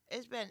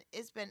 it's been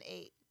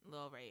 8.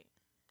 Little rate.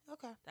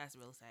 Okay. That's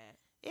real sad.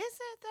 Is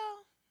it though?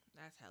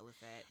 That's hella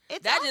sad.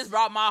 It's That also- just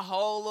brought my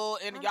whole little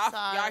and I'm y'all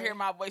sorry. hear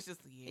my voice just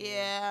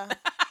Yeah.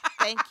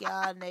 Thank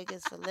y'all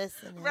niggas for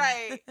listening.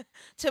 Right.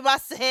 To my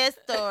sad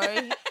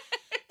story.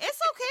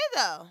 It's okay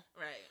though.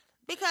 Right.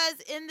 Because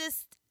in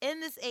this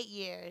 8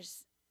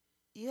 years,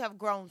 you have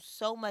grown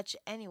so much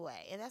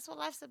anyway. And that's what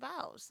life's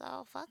about.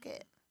 So fuck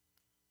it.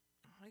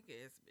 I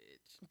guess,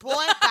 bitch.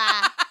 Boy,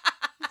 bye.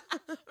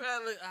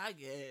 Well, I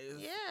guess.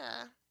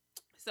 Yeah.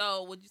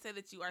 So, would you say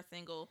that you are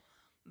single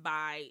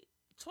by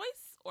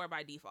choice or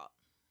by default?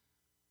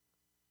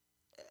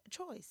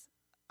 Choice.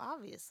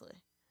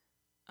 Obviously.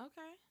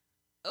 Okay.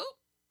 Oh,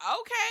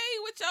 okay.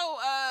 With your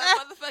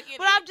motherfucking.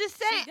 But I'm just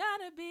saying. She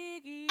got a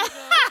big ego.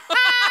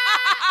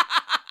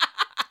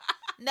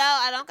 No,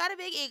 I don't got a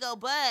big ego,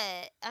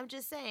 but I'm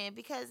just saying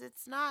because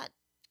it's not.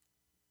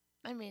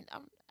 I mean,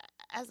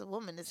 as a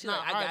woman, it's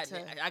not hard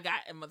to. I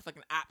got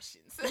motherfucking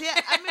options. Yeah,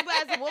 I mean,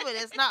 but as a woman,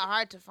 it's not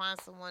hard to find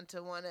someone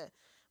to want to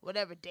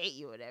whatever date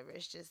you, or whatever.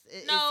 It's just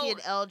is he an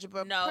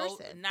eligible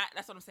person? Not.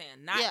 That's what I'm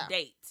saying. Not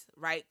date,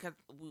 right? Because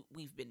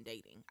we've been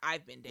dating.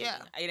 I've been dating.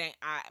 Yeah. It ain't.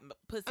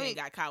 Pussy ain't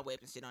got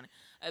cobwebs and shit on it.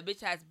 A bitch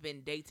has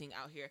been dating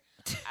out here.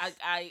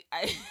 I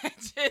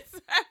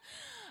just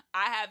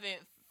I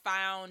haven't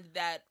found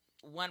that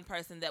one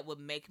person that would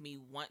make me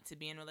want to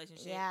be in a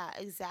relationship. Yeah,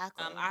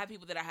 exactly. I have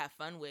people that I have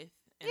fun with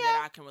and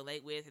that I can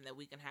relate with and that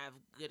we can have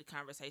good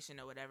conversation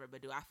or whatever.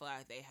 But do I feel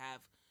like they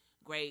have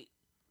great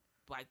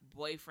like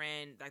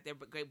boyfriend, like they're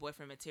great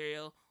boyfriend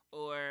material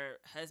or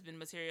husband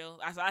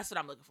material? That's what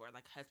I'm looking for,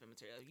 like husband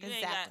material. You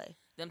ain't got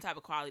them type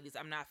of qualities.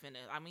 I'm not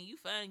finna. I mean, you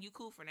fun, you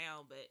cool for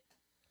now, but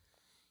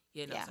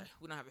sir,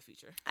 we don't have a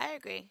future. I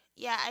agree.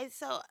 Yeah, it's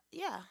by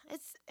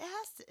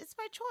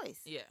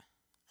choice. Yeah,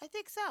 I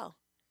think so.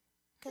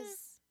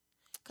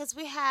 Cause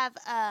we have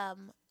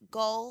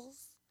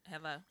goals.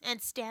 Hello.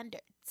 And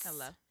standards.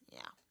 Hello.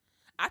 Yeah.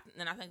 I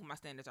think my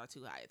standards are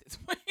too high at this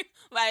point.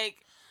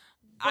 Like,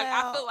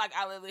 I feel like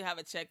I literally have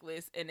a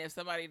checklist, and if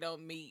somebody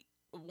don't meet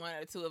one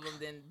or two of them,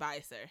 then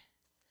bye, sir.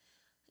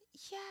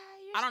 Yeah.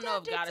 I don't know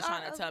if God is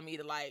trying to tell me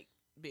to, like,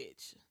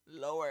 bitch,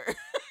 lower.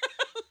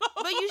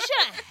 But you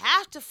shouldn't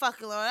have to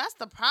fucking lower. That's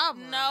the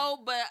problem. No,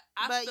 but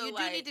you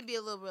do need to be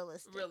a little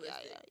realistic.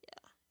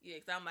 Yeah,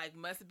 because I'm like,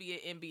 must be an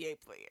NBA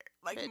player.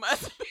 Like, bitch.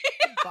 Must be.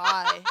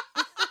 Bye.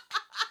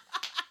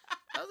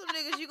 Those are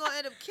niggas you gonna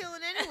end up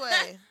killing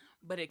anyway.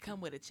 But it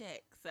come with a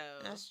check, so.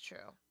 That's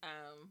true.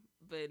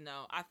 But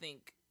no, I do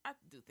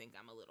think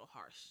I'm a litlittle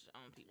harsh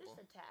on people.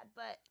 Just a tad,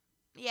 but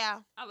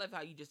yeah. I love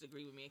how you just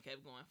agreed with me and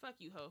kept going. Fuck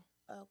you, ho.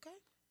 Okay.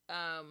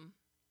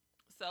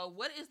 So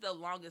what is the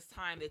longest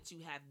time that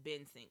you have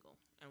been single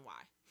and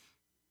why?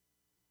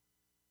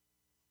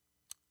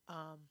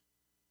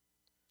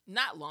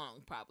 Not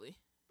long, probably.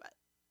 But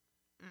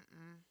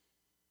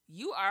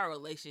you are a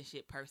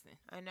relationship person.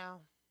 I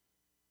know.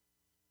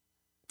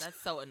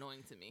 That's so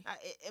annoying to me.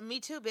 Me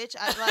too, bitch.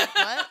 I like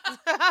what?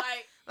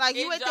 like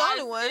you ain't the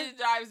only one. It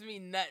drives me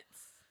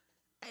nuts.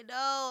 I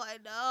know.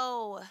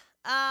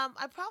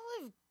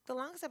 The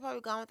longest I've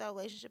probably gone with that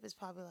relationship is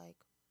probably like.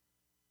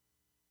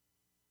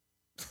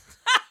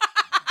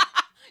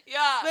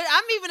 Yeah. But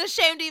I'm even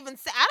ashamed to even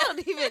say. I don't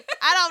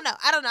know.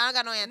 I don't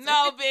got no answer.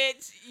 No,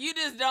 bitch. You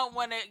just don't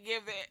want to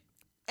give it.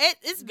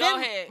 It's Go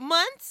been ahead.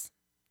 Months.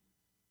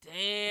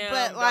 Damn.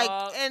 But like,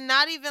 dog. and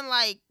not even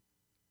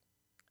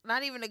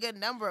a good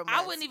number of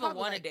months. I wouldn't even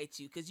want to date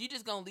you because you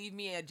just gonna leave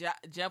me and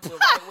jump right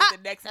with the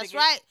next That's nigga.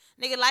 right.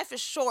 Nigga, life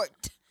is short.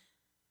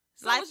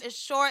 So life is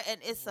short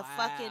and it's a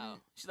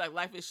fucking. She's like,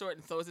 life is short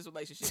and so is this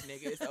relationship,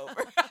 nigga. It's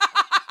over.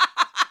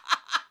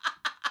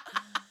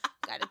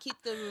 Gotta keep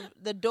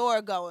the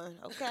door going,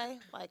 okay?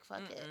 Like,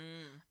 fuck it.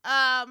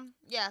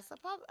 Yeah, so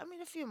probably,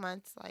 a few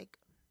months, like,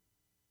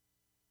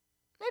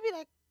 maybe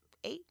like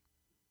 8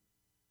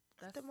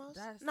 at the most.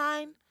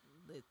 9.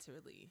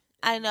 Literally.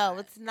 I know,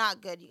 it's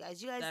not good, you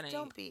guys. You guys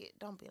don't be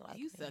like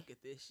you me. suck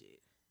at this shit.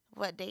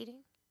 What,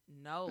 dating?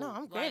 No. No,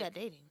 I'm great at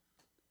dating.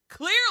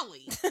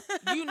 Clearly.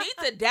 You need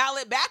to dial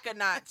it back a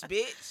notch,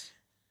 bitch.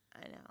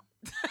 I know.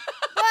 But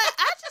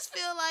I just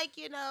feel like,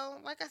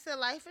 like I said,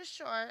 life is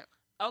short.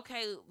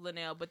 Okay,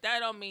 Linnell, but that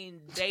don't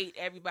mean date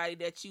everybody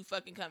that you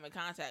fucking come in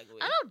contact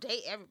with. I don't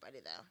date everybody,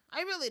 though.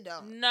 I really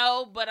don't.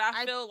 No, but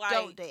I feel like...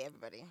 don't date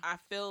everybody. I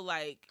feel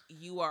like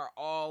you are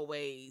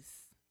always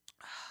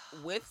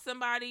with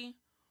somebody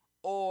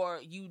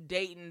or you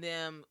dating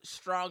them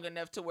strong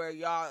enough to where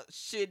y'all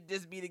should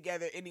just be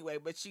together anyway,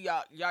 but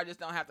y'all just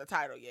don't have the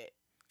title yet.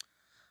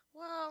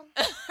 Well...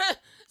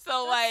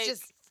 so, like...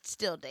 just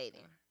still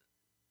dating.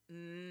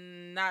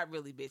 Not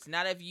really, bitch.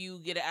 Not if you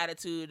get an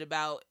attitude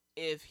about...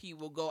 if he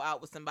will go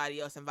out with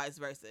somebody else and vice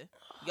versa.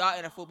 Y'all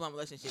in a full-blown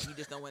relationship. You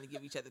just don't want to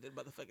give each other the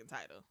motherfucking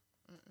title.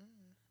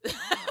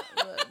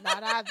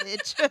 Not I,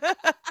 bitch.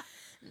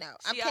 No.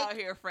 She out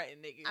here fronting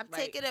niggas. I'm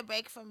taking a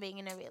break from being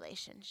in a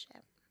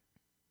relationship.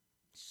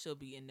 She'll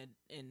be in a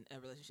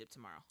relationship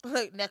tomorrow.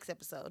 Look, next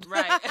episode.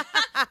 Right. I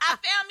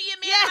found me a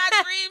man in my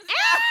dreams.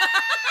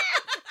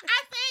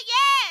 I said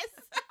yes.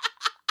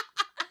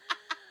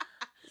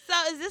 So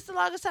is this the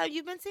longest time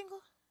you've been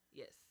single?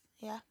 Yes.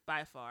 Yeah.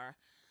 By far.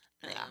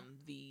 Yeah.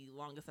 The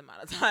longest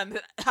amount of time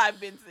that I've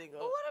been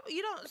single. Well,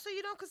 you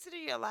don't consider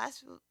your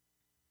last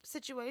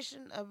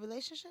situation, a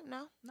relationship?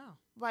 No. No.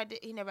 Why did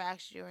he never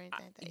asked you or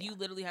anything like that? You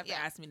literally have to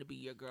ask me to be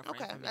your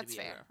girlfriend. Okay, for me that's to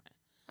be fair. Your girlfriend.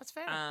 That's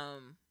fair.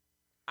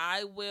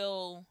 I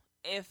will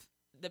if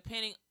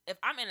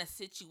I'm in a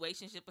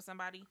situationship with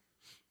somebody,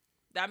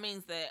 that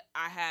means that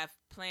I have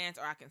plans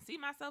or I can see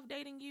myself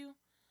dating you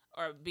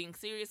or being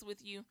serious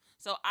with you.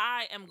 So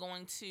I am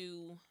going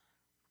to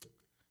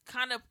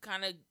kind of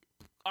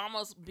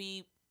almost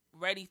be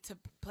ready to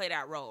play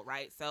that role,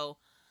 right? So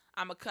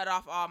I'm going to cut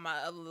off all my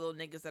other little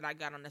niggas that I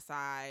got on the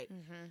side.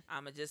 Mm-hmm.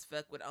 I'm going to just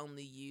fuck with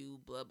only you,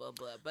 blah, blah,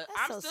 blah. But That's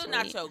I'm so still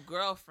not sweet. your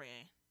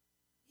girlfriend.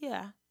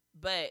 Yeah.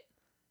 But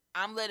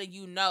I'm letting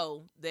you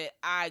know that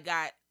I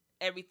got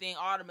everything,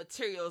 all the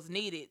materials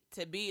needed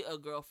to be a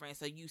girlfriend.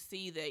 So you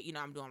see that,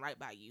 I'm doing right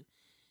by you.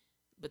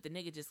 But the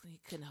nigga just he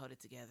couldn't hold it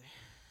together.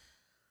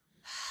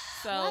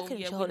 So,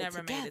 we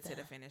never made it to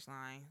the finish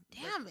line.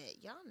 Damn it.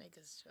 Y'all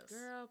niggas just...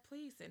 Girl,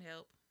 please send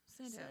help.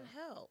 Send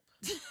help.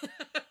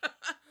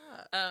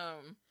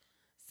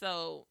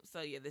 So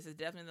yeah, this is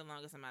definitely the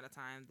longest amount of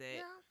time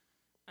that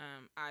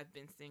I've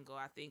been single.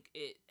 I think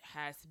it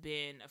has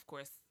been, of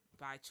course,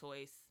 by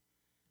choice.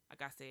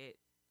 Like I said,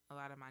 a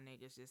lot of my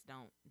niggas just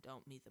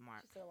don't meet the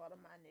mark. A lot of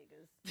my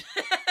niggas.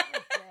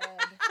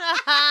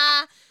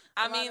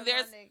 I mean,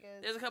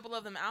 there's a couple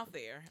of them out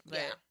there,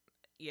 but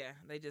yeah,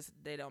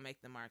 they don't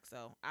make the mark.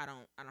 So I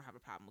don't have a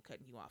problem with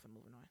cutting you off and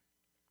moving on.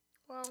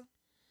 Well,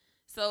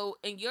 so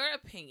in your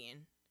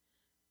opinion,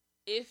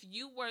 if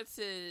you were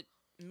to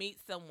meet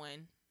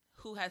someone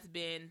who has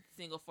been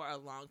single for a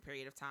long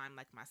period of time,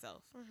 like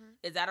myself,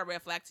 is that a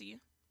red flag to you?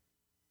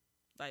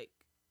 Like,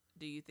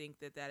 do you think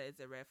that is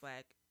a red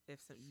flag if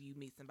you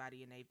meet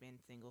somebody and they've been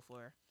single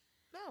for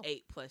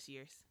 8+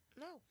 years?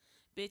 No.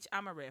 Bitch,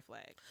 I'm a red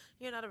flag.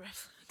 You're not a red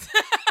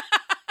flag.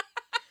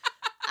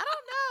 I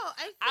don't know.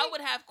 I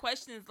would have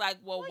questions like,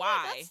 well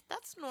why? Yeah,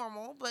 that's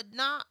normal, but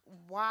not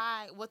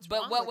why. What's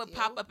but wrong what with would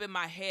you? pop up in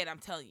my head, I'm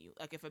telling you.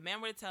 Like, if a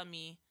man were to tell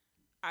me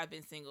I've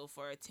been single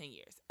for 10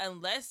 years,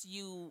 unless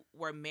you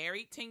were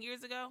married 10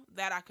 years ago,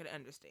 that I could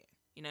understand.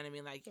 You know what I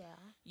mean? Like,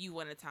 you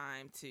want a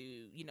time to,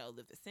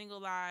 live the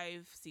single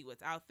life, see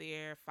what's out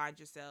there, find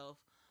yourself,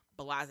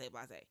 blase.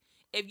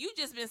 If you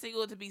just been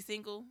single to be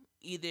single,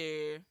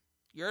 either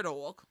you're a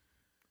dog,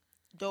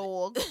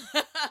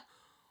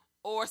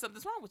 or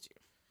something's wrong with you.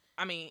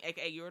 I mean,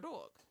 aka you're a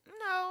dog.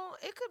 No,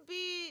 it could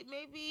be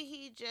maybe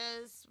he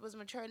just was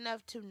mature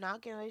enough to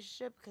not get in a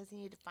relationship because he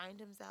needed to find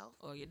himself.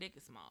 Or your dick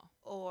is small.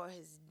 Or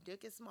his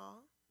dick is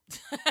small.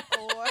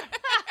 Or...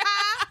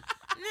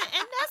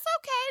 And that's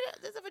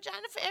okay. There's a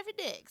vagina for every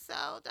dick,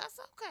 so that's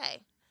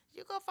okay.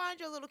 You go find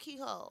your little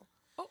keyhole.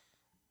 Oh.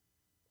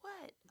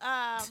 What?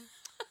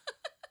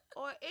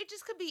 Or it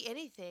just could be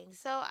anything.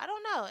 So I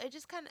don't know. It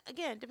just kind of,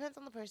 again, depends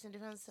on the person,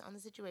 depends on the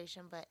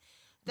situation. But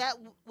that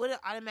would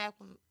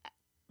automatically,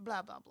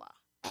 blah, blah, blah.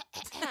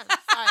 Sorry,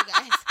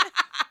 guys.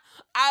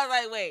 I was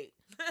like, wait,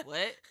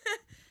 what?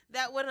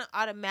 That wouldn't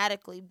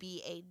automatically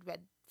be a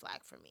red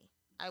flag for me.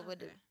 I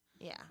would,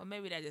 yeah. Well,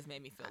 maybe that just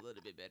made me feel a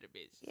little bit better,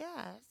 bitch.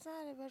 Yeah, it's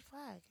not a red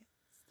flag.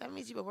 That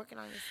means you've been working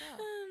on yourself.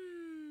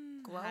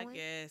 Growing?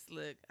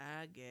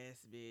 I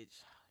guess,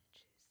 bitch.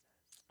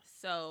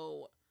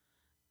 So,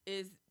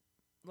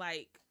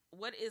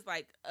 what is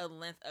like a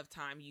length of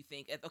time you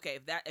think? If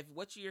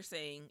what you're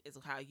saying is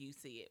how you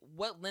see it,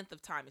 what length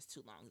of time is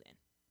too long then?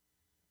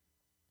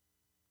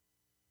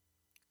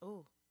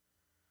 Ooh.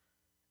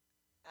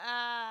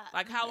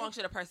 Like, how long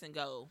should a person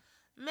go?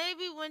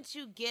 Maybe once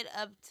you get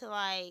up to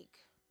like,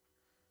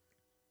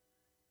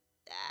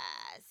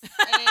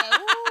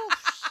 ooh,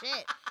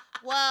 shit.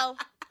 Well,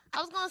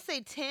 I was gonna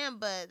say 10,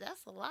 but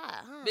that's a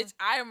lot, huh? Bitch,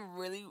 I am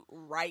really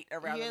right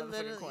around the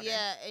motherfucking corner.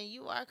 Yeah, and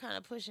you are kind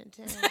of pushing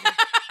 10.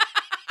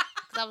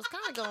 Because I was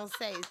kind of gonna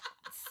say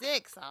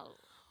 6.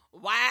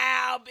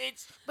 Wow,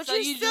 bitch. But so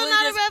you're still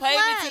not a red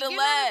flag. Me to the you're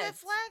left. not a red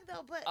flag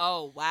though. But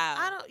oh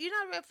wow, you're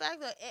not a red flag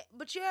though.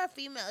 But you're a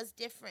female. It's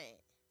different.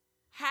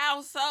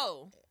 How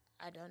so?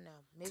 I don't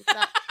know. Maybe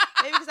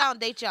because I don't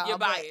date y'all. You're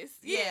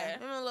biased. Yeah.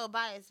 I'm a little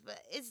biased, but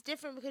it's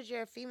different because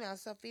you're a female.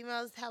 So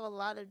females have a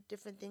lot of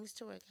different things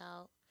to work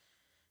out.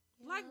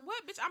 Like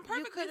what, bitch? I'm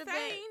perfectly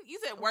sane. You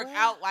said work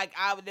out like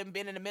I would have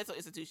been in a mental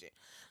institution.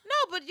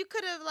 No, but you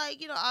could have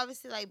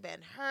obviously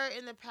been hurt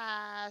in the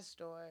past,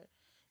 or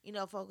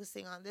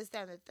focusing on this,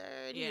 that, and the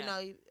third.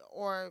 Yeah.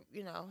 Or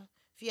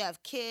if you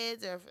have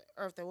kids, or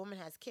if the woman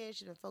has kids,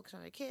 she's been focused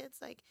on her kids.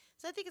 So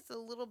I think it's a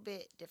little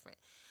bit different.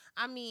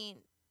 I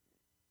mean,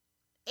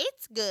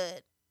 it's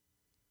good.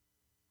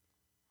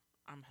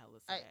 I'm hella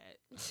sad.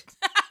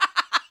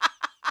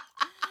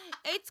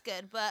 It's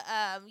good, but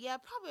yeah,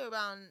 probably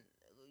around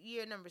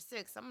year number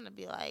 6, I'm gonna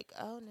be like,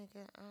 oh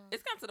nigga.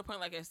 It's gotten to the point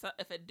like if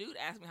a dude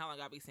asked me how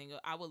long I'll be single,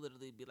 I would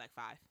literally be like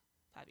 5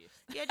 years.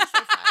 Yeah, just say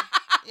 5.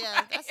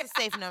 Yeah, that's a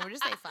safe number.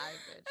 Just say 5,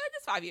 bitch.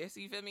 Just 5 years.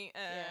 You feel me?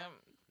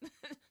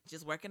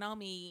 Just working on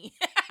me.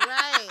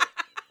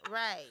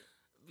 Right.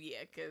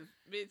 Yeah, cause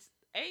bitch,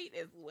 8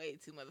 is way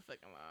too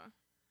motherfucking long.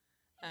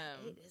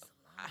 8 is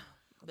long.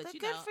 But but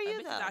you good know, for you, a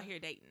bitch though. is out here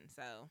dating,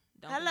 so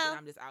don't think that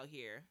I'm just out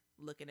here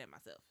looking at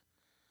myself.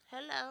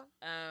 Hello.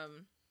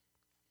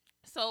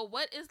 So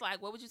what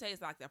would you say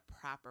is like the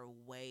proper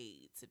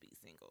way to be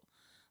single?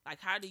 Like,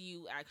 how do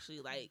you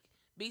actually like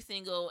be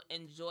single,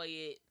 enjoy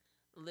it,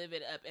 live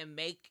it up, and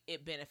make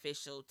it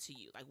beneficial to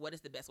you? Like, what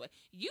is the best way?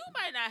 You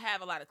might not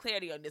have a lot of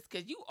clarity on this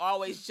because you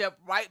always jump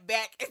right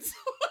back into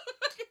a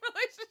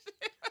relationship.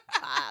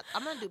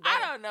 I'm gonna do better.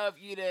 I don't know if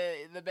you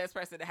the best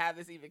person to have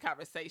this even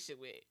conversation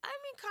with. I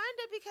mean, kind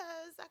of,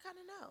 because I kind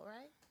of know,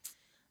 right?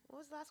 What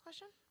was the last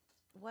question?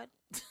 What?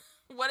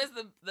 What is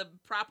the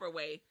proper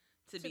way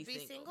to be be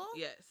single?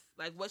 Yes.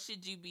 Like, what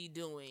should you be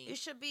doing? You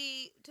should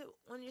be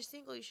when you're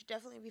single. You should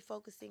definitely be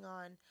focusing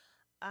on,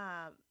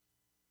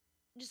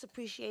 just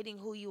appreciating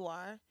who you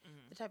are,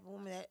 the type of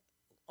woman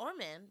or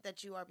man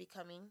that you are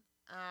becoming.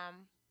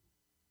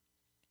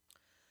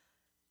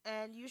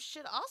 And you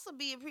should also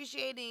be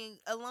appreciating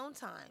alone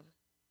time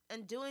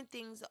and doing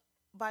things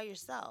by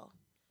yourself.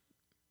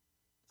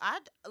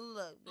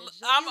 Look,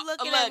 bitch, you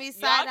looking at me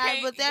side eye,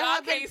 but there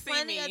have been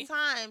plenty of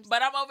times.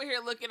 But I'm over here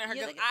looking at her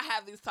because I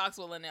have these talks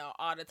with Linnell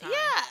all the time.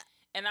 Yeah,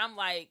 and I'm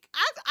like,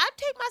 I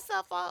take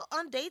myself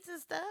on dates and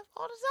stuff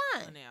all the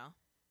time. Linnell,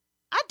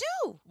 I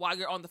do. While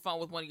you're on the phone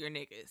with one of your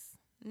niggas.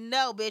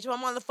 No, bitch,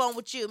 I'm on the phone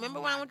with you.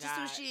 Remember when I went to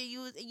sushi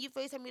and you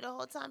FaceTime me the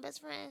whole time,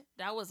 best friend?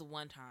 That was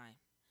one time.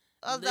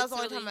 Oh, that was the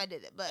only time I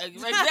did it. But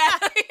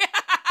exactly.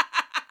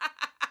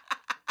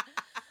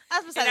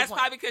 That's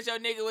probably because your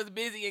nigga was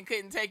busy and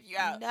couldn't take you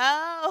out. No,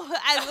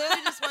 I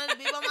literally just wanted to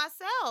be by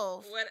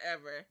myself.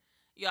 Whatever.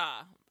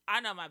 Y'all, I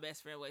know my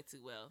best friend way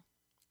too well.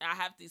 I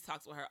have these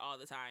talks with her all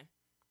the time.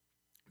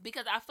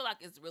 Because I feel like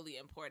it's really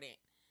important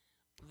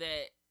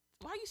that...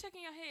 Why are you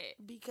shaking your head?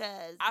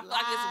 Because I feel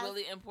like it's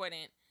really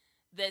important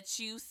that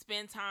you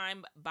spend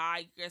time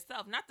by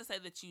yourself. Not to say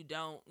that you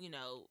don't,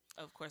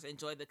 of course,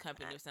 enjoy the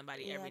company of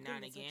somebody every now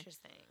and again.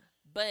 Interesting.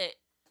 But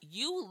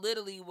you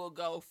literally will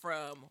go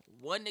from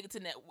one nigga to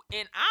next.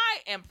 And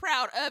I am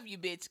proud of you,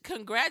 bitch.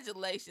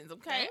 Congratulations,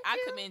 okay? I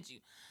commend you.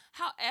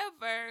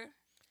 However,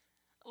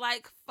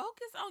 like,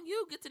 focus on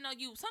you. Get to know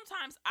you.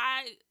 Sometimes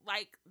I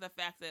like the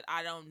fact that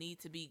I don't need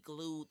to be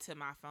glued to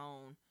my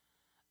phone.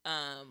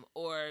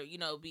 Or,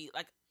 be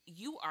like,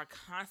 you are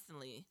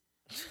constantly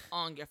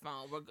on your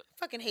phone.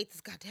 Fucking hate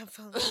this goddamn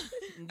phone.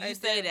 You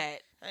say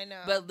that. I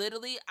know. But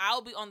literally,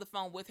 I'll be on the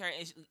phone with her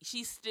and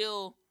she's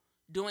still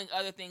doing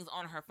other things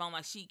on her phone.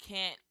 Like, she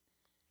can't.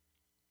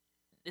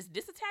 Is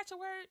disattach a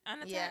word?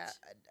 Unattach? Yeah.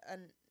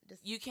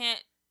 You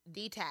can't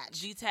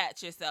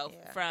detach yourself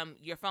from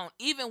your phone.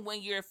 Even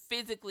when you're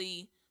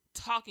physically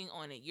talking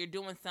on it. You're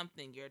doing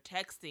something. You're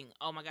texting.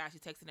 Oh my gosh,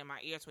 you're texting in my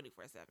ear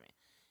 24/7.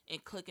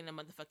 And clicking the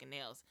motherfucking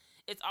nails.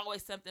 It's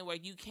always something where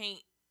you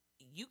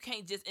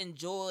can't just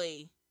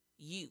enjoy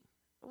you.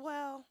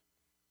 Well,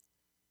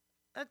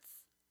 that's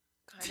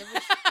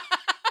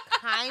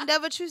kind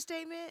of a true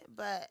statement,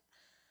 but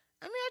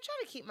I mean, I try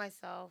to keep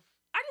myself.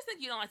 I just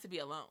think you don't like to be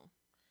alone.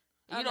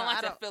 You don't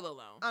like to feel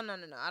alone. Oh, no.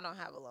 I don't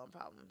have alone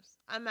problems.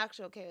 I'm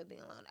actually okay with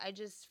being alone. I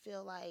just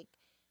feel like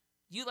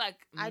you like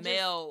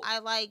male. I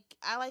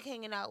like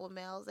hanging out with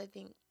males. I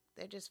think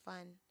they're just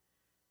fun.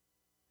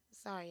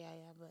 Sorry,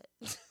 yeah,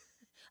 but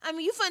I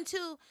mean, you fun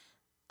too.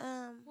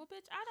 Well,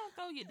 bitch, I don't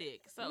throw your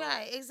dick. So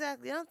right,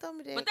 exactly. Don't throw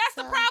me dick. But that's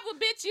the problem,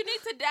 bitch. You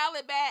need to dial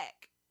it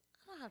back.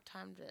 I don't have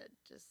time to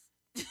just.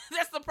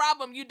 That's the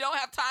problem. You don't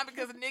have time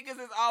because niggas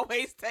is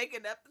always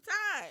taking up the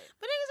time.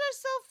 But niggas are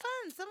so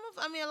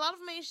fun. A lot of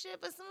them ain't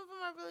shit, but some of them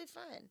are really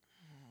fun.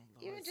 Oh,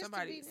 even just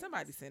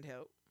somebody send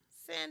help.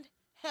 Send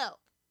help.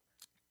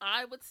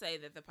 I would say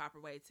that the proper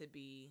way to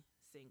be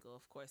single,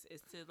 of course,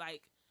 is to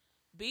like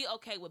be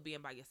okay with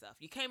being by yourself.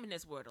 You came in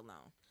this world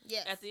alone.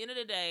 Yes. At the end of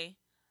the day,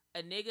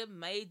 a nigga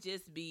may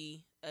just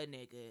be a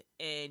nigga,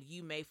 and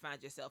you may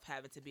find yourself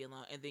having to be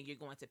alone, and then you're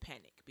going to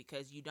panic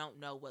because you don't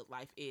know what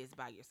life is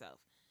by yourself.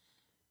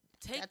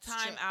 Take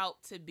time out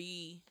to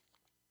be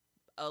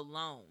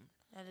alone.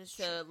 That is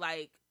true. To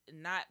like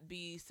not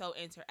be so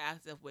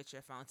interactive with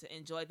your phone, to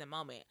enjoy the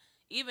moment.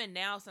 Even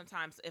now,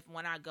 sometimes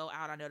when I go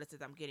out, I notice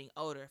as I'm getting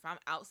older, if I'm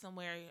out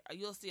somewhere,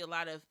 you'll see a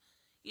lot of,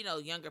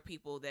 younger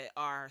people that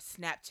are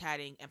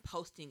Snapchatting and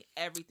posting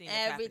everything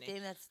that's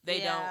happening. They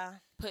don't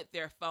put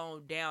their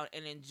phone down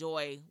and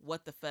enjoy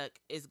what the fuck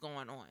is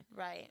going on.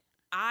 Right.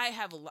 I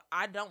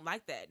don't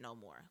like that no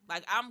more.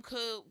 Like, I'm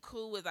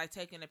cool with like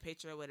taking a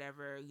picture or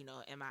whatever,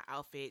 in my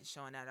outfit,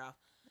 showing that off.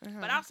 Mm-hmm.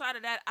 But outside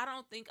of that, I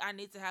don't think I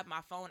need to have my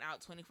phone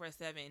out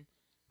 24/7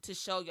 to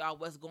show y'all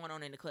what's going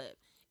on in the club.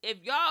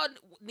 If y'all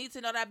need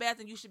to know that bad,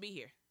 then you should be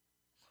here.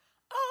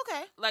 Oh,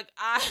 okay. Like,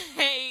 I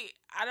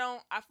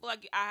feel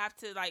like I have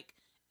to like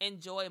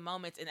enjoy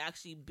moments and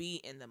actually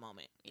be in the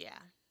moment. Yeah.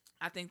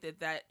 I think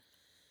that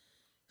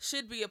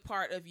should be a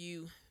part of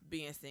you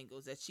being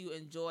single, that you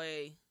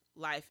enjoy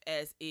life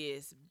as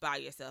is by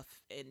yourself.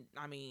 And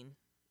I mean,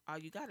 all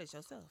you got is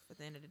yourself at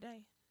the end of the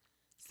day.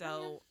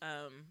 So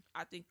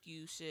I think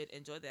you should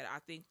enjoy that. I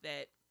think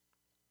that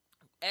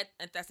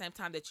at that same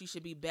time that you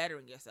should be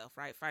bettering yourself,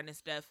 right? Finding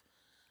stuff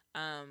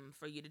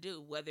for you to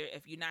do, whether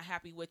if you're not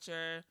happy with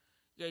your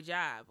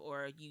job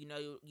or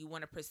you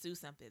want to pursue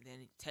something,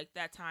 then take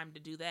that time to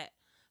do that.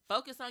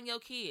 Focus on your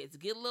kids.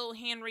 Get little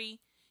Henry,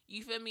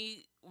 you feel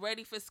me,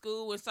 ready for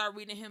school and start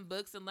reading him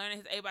books and learning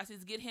his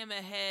A-B-C's. Get him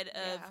ahead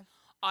of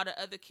all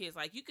the other kids.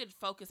 Like, you could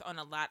focus on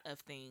a lot of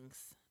things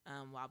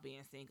while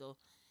being single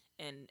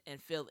and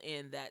fill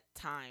in that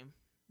time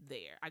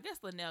there. I guess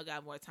Linnell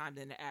got more time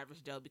than the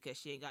average Joe because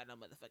she ain't got no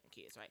motherfucking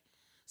kids, right?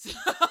 So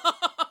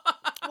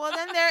well,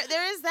 then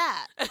there is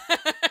that.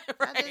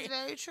 Right? That is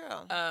very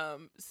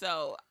true.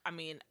 So I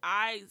mean,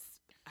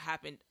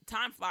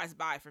 time flies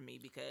by for me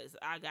because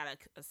I got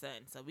a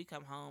son. So we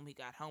come home, he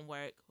got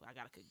homework, I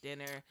gotta cook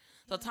dinner.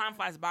 So time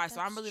flies by.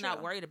 So I'm really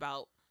not worried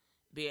about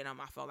being on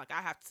my phone. Like,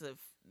 I have to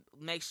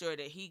make sure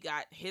that he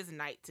got his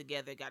night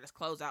together, got his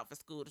clothes out for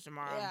school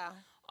tomorrow,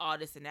 all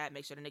this and that.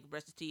 Make sure the nigga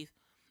brushed his teeth.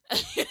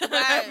 You know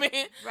what I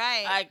mean?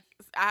 Right. Like,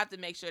 I have to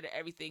make sure that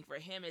everything for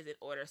him is in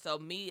order. So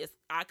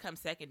I come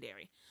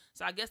secondary.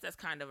 So I guess that's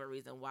kind of a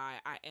reason why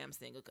I am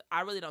single.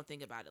 I really don't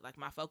think about it. Like,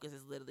 my focus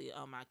is literally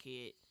on my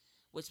kid,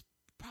 which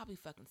probably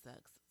fucking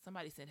sucks.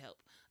 Somebody send help.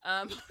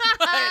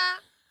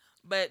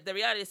 But the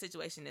reality of the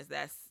situation is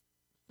that's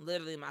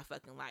literally my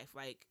fucking life.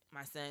 Like,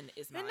 my son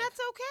is my and life.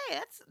 that's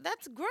okay.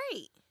 That's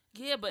great.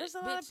 Yeah, but there's a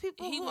lot of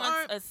people he who wants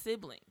aren't a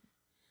sibling.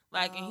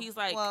 Like, and he's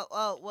like,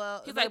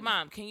 well, he's like,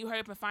 Mom, can you hurry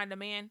up and find a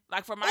man?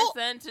 Like, for my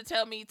son to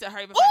tell me to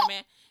hurry up and find a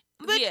man.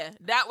 Yeah,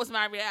 that was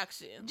my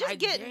reaction. Just like,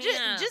 get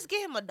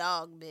him a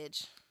dog,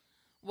 bitch.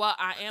 Well,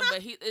 I am,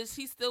 but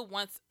he still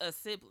wants a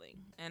sibling,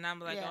 and I'm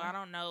like, I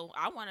don't know.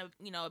 I want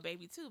a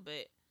baby too,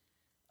 but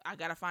I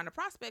gotta find a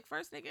prospect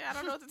first, nigga. I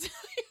don't know what to tell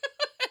you.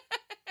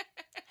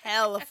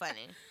 Hella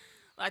funny.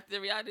 Like,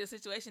 the reality of the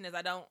situation is,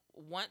 I don't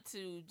want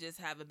to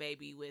just have a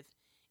baby with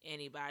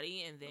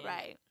anybody, and then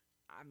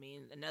I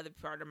mean, another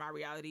part of my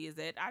reality is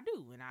that I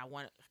do, and I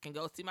can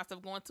go see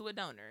myself going to a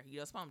donor,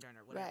 sperm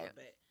donor, whatever. Right.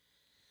 But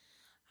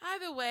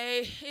either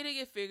way, it'll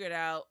get figured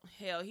out.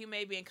 Hell, he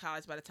may be in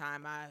college by the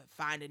time I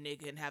find a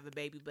nigga and have a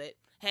baby, but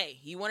hey,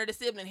 he wanted a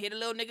sibling. Here the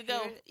little nigga go.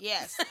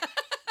 Yes.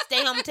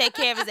 Stay home and take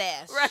care of his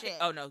ass. Right. Shit.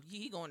 Oh, no,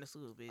 he going to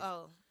school, bitch.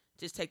 Oh.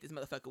 Just take this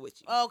motherfucker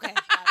with you. Okay.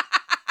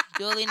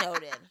 Duly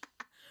noted.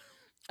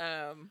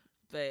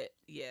 But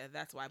yeah,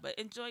 that's why. But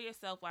enjoy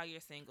yourself while you're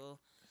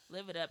single.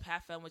 Live it up.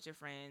 Have fun with your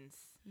friends.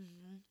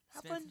 Mm-hmm.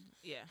 Have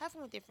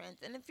fun with your friends.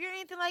 And if you're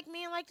anything like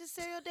me and like to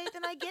serial date,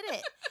 then I get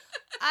it.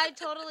 I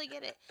totally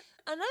get it.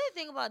 Another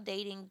thing about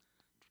dating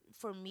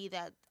for me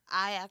that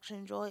I actually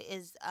enjoy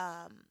is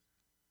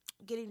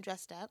getting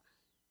dressed up.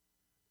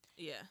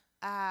 Yeah.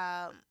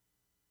 I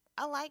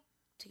like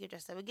to get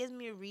dressed up. It gives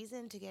me a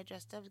reason to get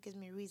dressed up. It gives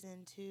me a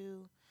reason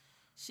to.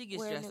 She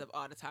gets dressed up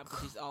all the time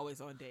because she's always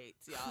on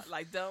dates, y'all.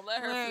 Like, don't let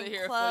her sit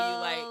here for you.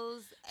 Like,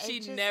 she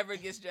never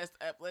gets dressed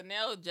up.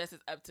 Linnell dresses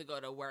up to go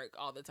to work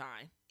all the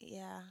time.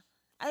 Yeah.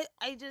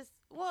 I just,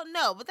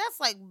 no, but that's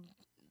like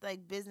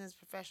business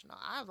professional.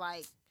 I'm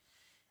like,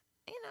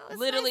 it's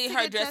literally nice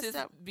her dresses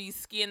be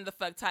skin the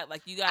fuck tight.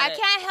 Like, you got. I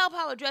can't help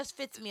how a dress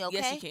fits me. Okay.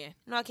 Yes, you can.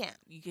 No, I can't.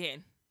 You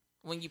can.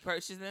 When you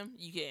purchase them,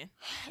 you can.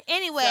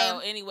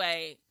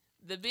 Anyway,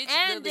 the bitch.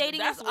 And dating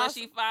that's is where also,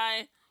 she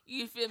find.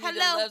 You feel me?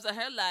 Hello? The loves of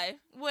her life.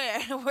 Where?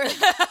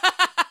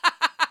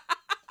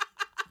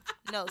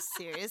 No,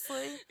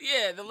 seriously.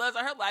 Yeah, the loves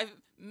of her life.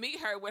 Meet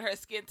her with her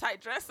skin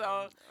tight dress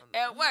on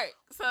at work.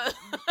 So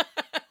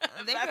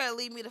they better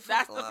leave me the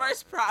fuck alone. That's the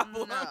first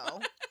problem.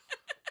 No.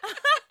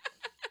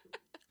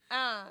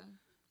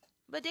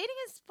 But dating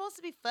is supposed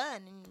to be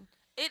fun, and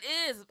it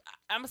is.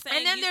 I'm saying,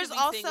 and then you there's can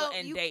be also single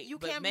and date, you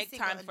but can make be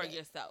single time and for date.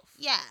 yourself.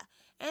 Yeah,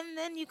 and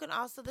then you can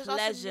also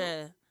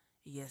pleasure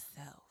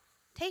yourself.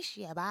 Taste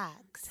your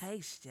bags.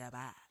 Taste your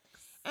bags.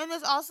 And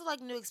there's also like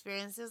new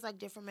experiences. Like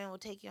different men will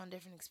take you on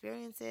different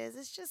experiences.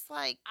 It's just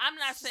like I'm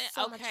not saying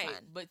so much fun.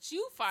 But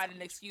you find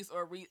an excuse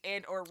or reason.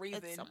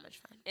 It's so much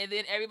fun. And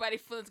then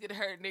everybody's feelings get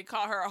hurt, and they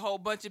call her a whole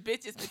bunch of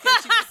bitches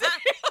because she was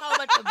a whole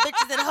bunch of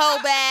bitches in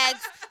whole bags.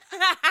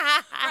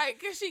 Right,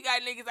 because she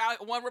got niggas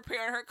out, one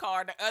repairing her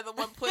car, the other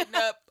one putting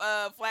up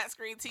flat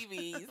screen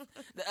TVs,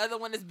 the other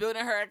one is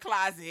building her a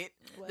closet.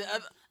 Well, the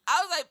other,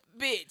 I was like,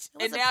 bitch,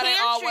 and now they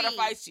all want to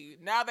fight you.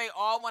 Now they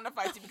all want to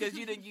fight you because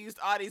you done used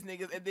all these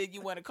niggas, and then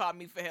you want to call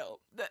me for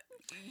help.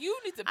 You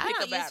need to pick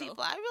a battle. Use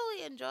people. I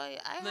really enjoy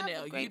it. I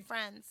have great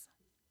friends.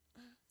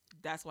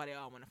 That's why they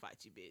all want to fight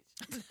you,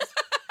 bitch.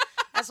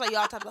 That's why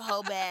y'all talk about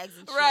whole bags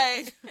and shit.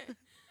 Right.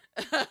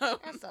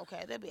 That's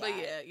okay. They'll be but all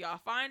right. Yeah, y'all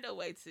find a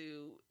way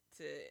to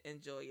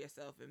enjoy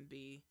yourself and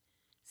be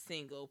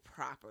single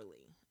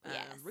properly.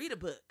 Yes. Read a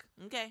book,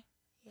 okay?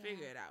 Yeah.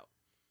 Figure it out.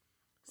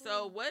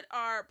 So, what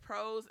are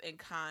pros and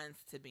cons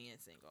to being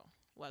single?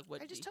 Like,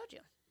 what? I just told you.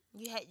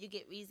 You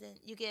get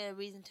a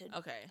reason to.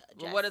 Okay.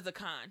 Well, what is a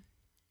con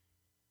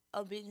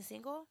of being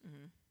single?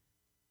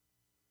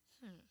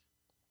 Mm-hmm.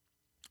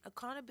 A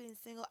con of being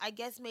single, I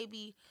guess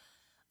maybe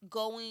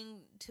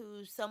going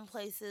to some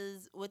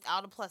places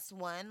without a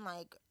 +1.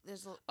 Like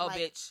there's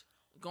bitch,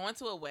 going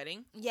to a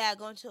wedding. Yeah,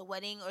 going to a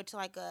wedding or to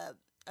like a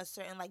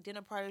certain like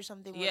dinner party or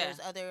something where there's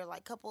other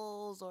like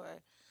couples or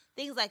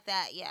things like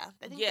that. Yeah,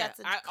 I think that's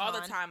a con. All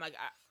the time. Like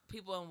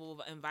people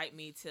will invite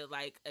me to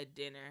like a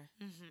dinner,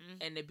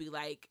 and it'd be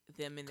like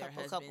them and their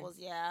husbands. Couples,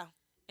 yeah.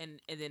 And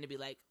then it'd be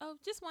like, oh,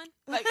 just one,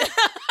 like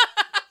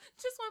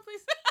Just one,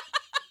 please.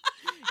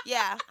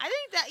 Yeah, I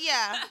think that.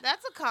 Yeah,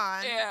 that's a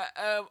con.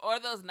 Yeah, or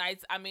those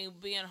nights. I mean,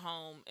 being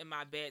home in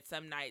my bed.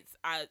 Some nights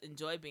I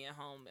enjoy being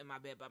home in my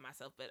bed by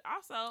myself, but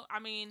also, I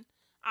mean,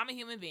 I'm a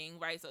human being,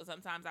 right? So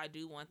sometimes I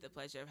do want the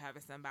pleasure of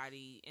having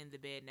somebody in the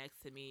bed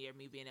next to me, or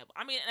me being able.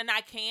 I mean, and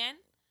I can.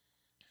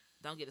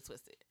 Don't get it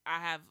twisted. I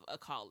have a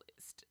call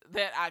list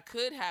that I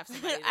could have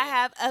somebody there. I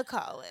have a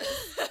call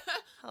list.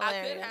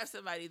 I could have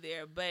somebody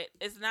there, but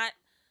it's not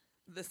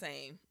the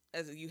same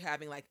as you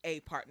having like a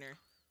partner,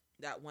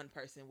 that one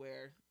person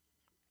where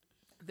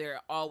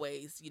they're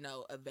always,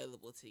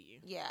 available to you.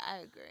 Yeah, I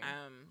agree.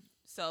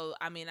 So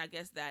I mean, I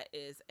guess that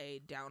is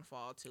a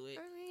downfall to it.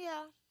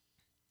 Yeah.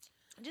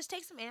 Just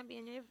take some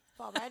Ambien, you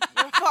fall right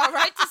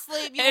to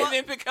sleep. You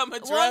then become a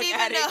drug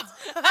addict.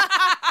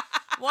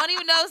 Won't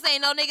even know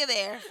ain't no nigga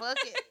there. Fuck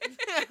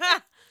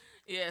it.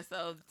 Yeah,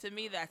 so to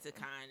me that's a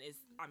con. It's,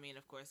 I mean,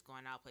 of course,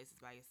 going out places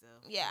by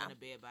yourself. Yeah. Going to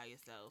bed by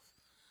yourself.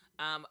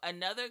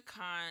 Another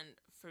con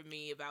for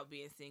me about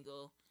being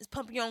single is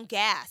pumping your own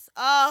gas.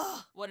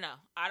 Oh. Well, no,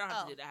 I don't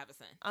have to do that. I have a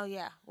son. Oh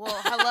yeah. Well,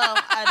 hello,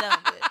 I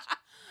don't,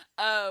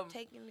 bitch.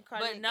 Taking the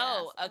cardiac But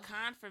no, gas. a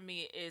con for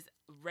me is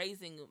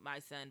raising my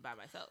son by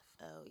myself.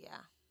 Oh yeah.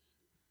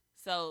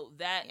 So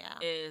that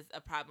is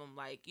a problem.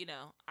 Like,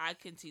 I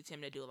can teach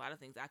him to do a lot of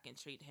things. I can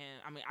treat him.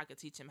 I mean, I could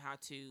teach him how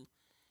to,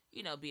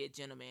 be a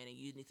gentleman, and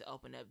you need to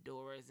open up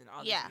doors and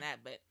all this and that.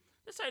 But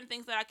there's certain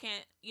things that I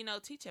can't,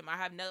 teach him. I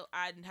have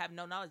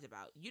no knowledge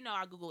about.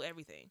 I Google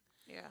everything.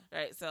 Yeah.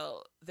 Right.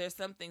 So there's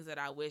some things that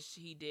I wish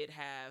he did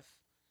have,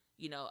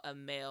 a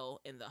male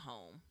in the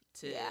home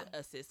to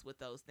assist with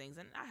those things.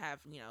 And I have,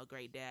 a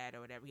great dad or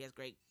whatever. He has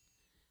great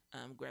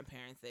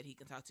grandparents that he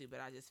can talk to.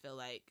 But I just feel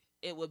like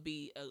it would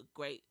be a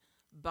great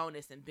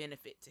bonus and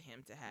benefit to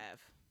him to have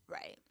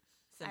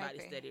somebody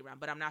steady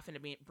around. But I'm not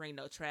finna bring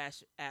no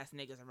trash ass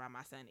niggas around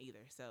my son either.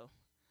 So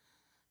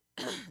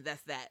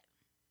that's that.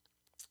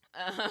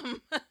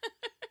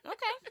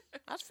 Okay,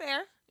 that's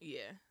fair.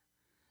 Yeah.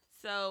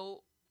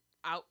 So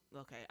I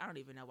don't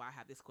even know why I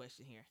have this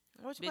question here.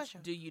 What's the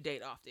question? Do you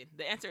date often?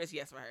 The answer is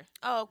yes for her.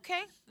 Oh,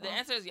 okay. The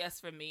answer is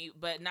yes for me,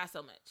 but not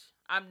so much.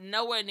 I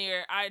nowhere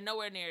near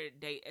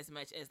date as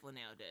much as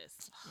Linnell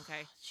does.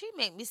 Okay. She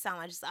make me sound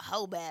like just a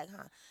hoe bag,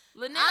 huh?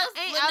 Linnell's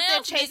out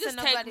there chasing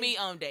niggas take me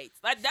on dates.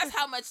 Like, that's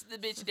how much the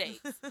bitch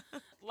dates.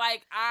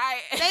 Like,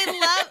 they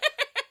love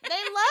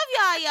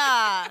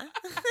y'all.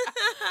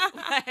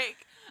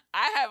 Like,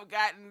 I have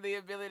gotten the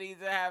ability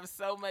to have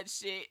so much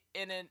shit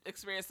and then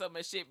experience so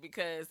much shit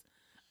because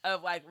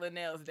of like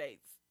Linnell's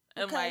dates.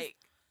 And like,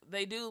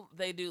 they do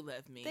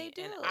love me. They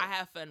do. And I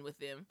have fun with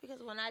them.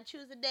 Because when I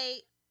choose a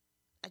date,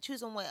 I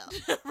choose them well.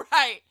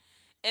 Right.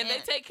 And they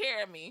take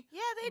care of me. Yeah,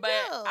 they do.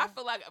 do. I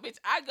feel like, bitch,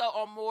 I go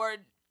on more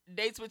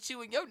dates with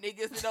you and your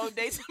niggas than on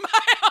dates with my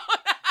own.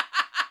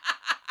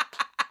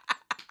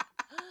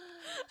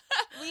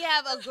 We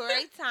have a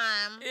great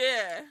time.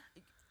 Yeah.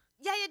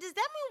 Yeah, does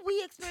that mean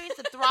we experience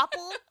a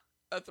throuple?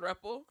 A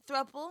throuple?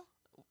 Throuple.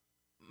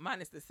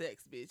 Minus the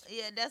sex, bitch.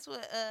 Yeah, that's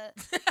what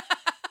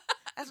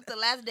the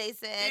last day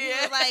said. Yeah. He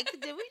was like,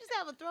 did we just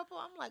have a throuple?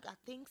 I'm like, I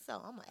think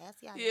so. I'm going to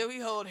ask y'all. Yeah, we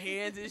hold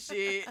hands and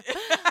shit.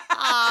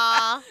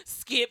 Aww.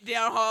 Skip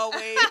down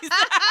hallways.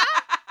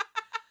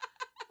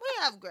 We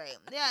have great.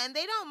 Yeah, and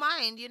they don't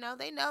mind, They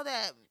know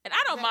that. And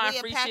I don't mind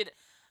free shit.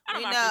 I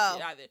don't mind free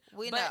shit either.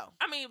 We know.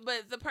 I mean,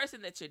 but the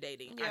person that you're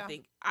dating, I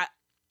think,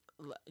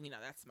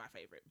 that's my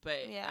favorite.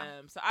 But,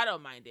 so I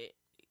don't mind it.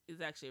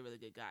 He's actually a really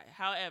good guy.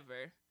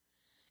 However,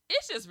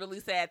 it's just really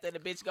sad that a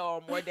bitch go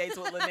on more dates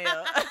with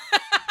Linnell.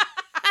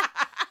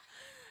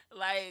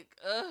 Like,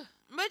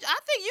 Bitch, I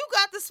think you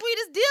got the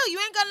sweetest deal. You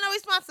ain't got no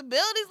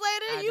responsibilities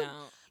later. I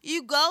don't.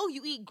 You go,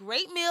 you eat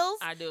great meals.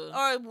 I do.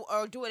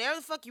 Or do whatever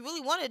the fuck you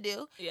really want to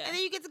do. Yeah. And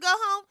then you get to go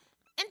home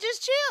and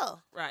just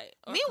chill. Right.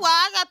 Meanwhile,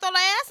 I got to throw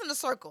that ass in the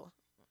circle.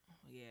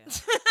 Yeah.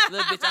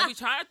 Little bitch, I be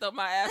trying to throw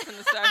my ass in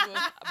the circle,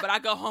 but I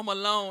go home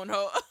alone,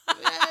 ho.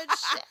 Man,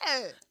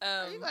 shit.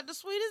 You got the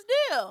sweetest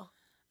deal.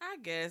 I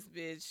guess,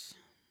 bitch.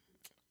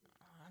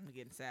 I'm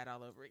getting sad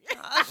all over again.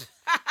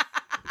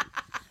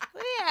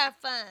 We have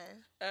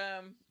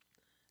fun.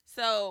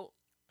 So,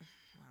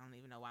 I don't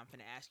even know why I'm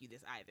finna ask you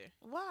this either.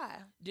 Why?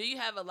 Do you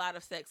have a lot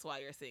of sex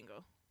while you're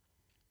single?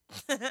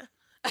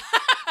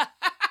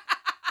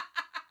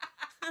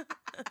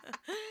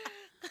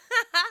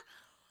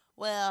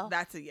 Well,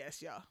 that's a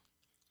yes, y'all.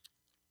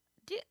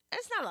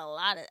 It's not a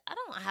lot of. I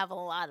don't have a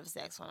lot of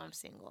sex when I'm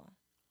single.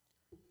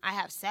 I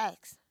have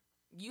sex.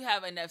 You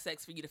have enough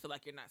sex for you to feel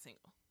like you're not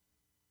single.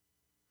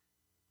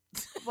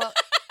 Well,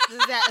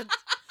 does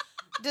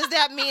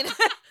that mean?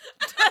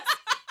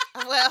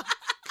 Well,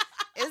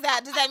 does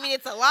that mean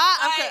it's a lot?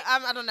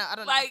 I don't know.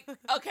 Like,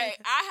 okay,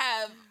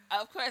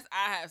 of course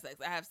I have sex.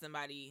 I have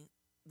somebody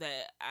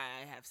that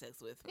I have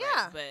sex with. Right?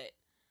 Yeah. But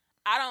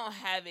I don't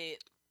have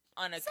it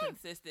on a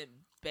consistent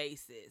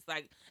basis.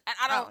 Like, and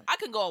I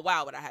can go a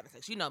while without having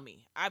sex. You know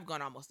me. I've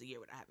gone almost a year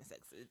without having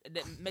sex.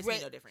 It makes me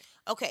no different.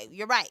 Okay,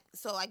 you're right.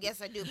 So I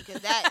guess I do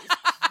because that is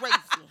crazy.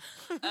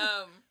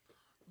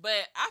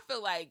 But I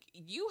feel like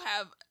you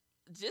have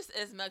just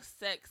as much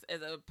sex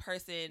as a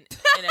person in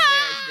a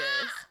marriage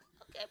does.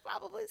 Okay,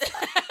 probably so.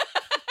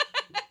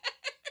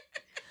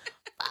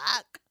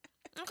 Fuck.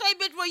 Okay,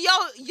 bitch. Well,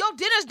 your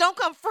dinners don't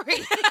come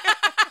free.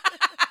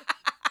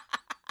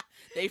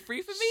 They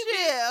free for me, Shit,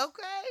 bitch.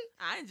 okay.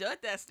 I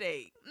enjoyed that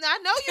steak. I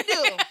know you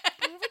do.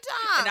 Every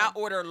time. And I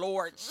order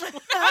large.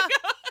 Fuck.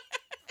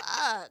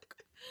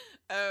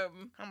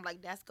 I'm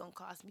like, that's gonna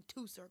cost me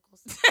 2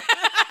 circles. She's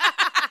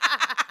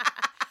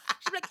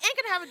like, and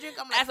can I have a drink?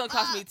 I'm like, That's gonna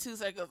cost me 2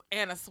 circles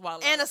and a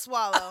swallow. And a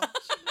swallow.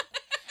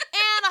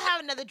 And I'll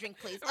have another drink,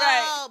 please.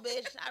 Right. Oh,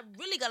 bitch, I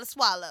really gotta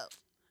swallow.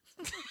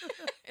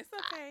 It's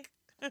okay.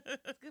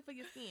 It's good for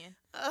your skin.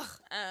 Ugh.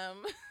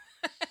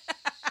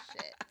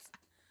 Shit.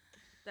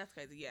 That's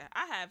crazy. Yeah,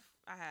 I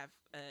have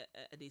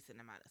a decent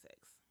amount of sex.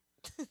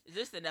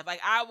 Just enough.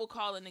 Like, I will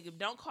call a nigga.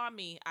 Don't call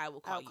me. I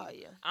will call I'll you. call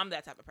you. I'm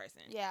that type of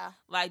person. Yeah.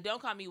 Like,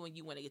 don't call me when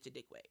you want to get your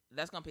dick wet.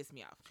 That's gonna piss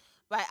me off.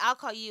 Right. I'll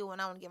call you when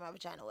I want to get my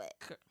vagina wet.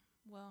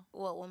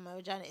 Well, When my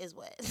vagina is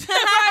wet.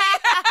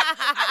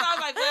 I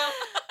was like, well,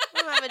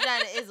 When my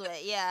vagina is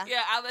wet. Yeah.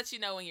 yeah, I'll let you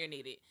know when you're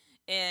needed.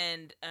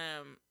 And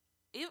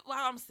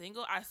while I'm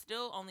single, I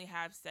still only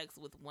have sex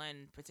with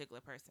one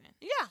particular person.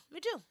 Yeah. Me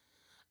too.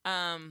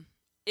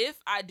 If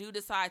I do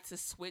decide to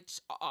switch,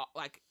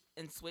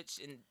 switch,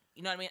 and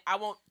you know what I mean, I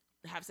won't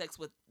have sex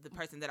with the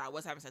person that I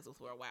was having sex with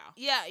for a while.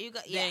 Yeah. You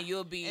got. Yeah. Then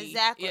you'll be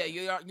exactly. Yeah,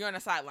 you're on the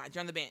sidelines.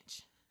 You're on the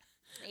bench.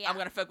 Yeah. I'm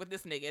gonna fuck with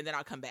this nigga, and then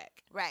I'll come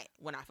back. Right.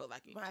 When I feel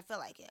like it. When I feel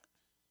like it.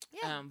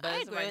 Yeah. But I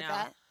as of agree right with now,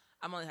 that.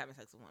 I'm only having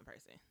sex with one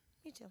person.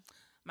 Me too.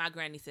 My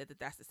granny said that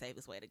that's the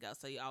safest way to go,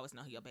 so you always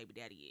know who your baby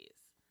daddy is.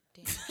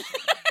 Damn shame.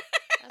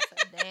 That's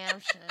a damn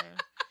shame.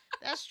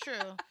 That's true.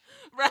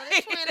 Right. But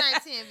it's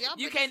 2019. If y'all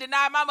You bitches, can't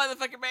deny my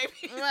motherfucking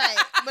baby. right.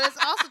 But it's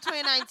also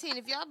 2019.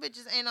 If y'all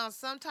bitches ain't on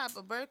some type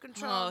of birth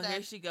control, Oh, that,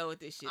 here she go with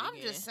this shit I'm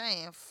again. just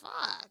saying,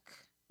 fuck.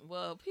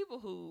 Well, people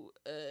who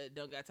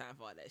don't got time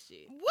for all that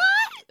shit.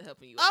 What?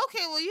 Helping you out.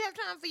 Okay, well, you have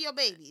time for your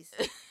babies.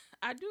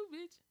 I do,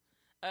 bitch.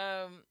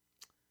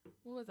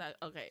 What was I?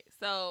 Okay,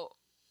 so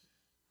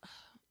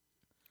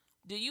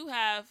do you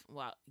have?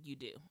 Well, you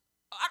do.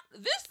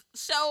 This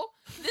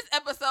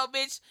episode,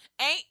 bitch,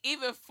 ain't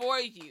even for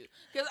you.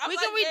 Cause We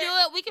can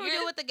redo it. We can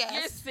redo it with the guests.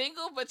 You're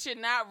single, but you're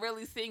not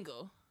really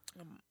single.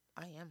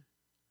 I am.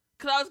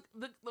 Cause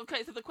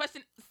so the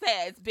question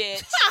says,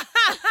 bitch,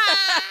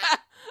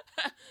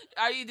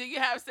 do you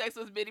have sex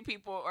with many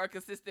people or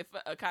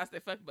a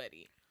constant fuck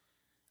buddy?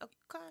 A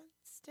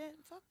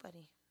constant fuck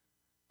buddy.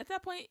 At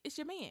that point, it's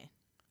your man.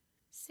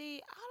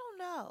 See, I don't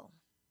know.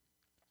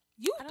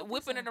 You I don't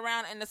whipping think it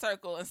around in the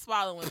circle and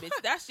swallowing, bitch.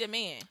 That's your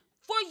man.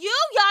 For you,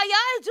 Yaya,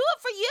 I do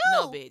it for you.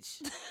 No,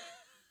 bitch.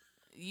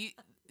 you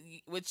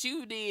what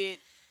you did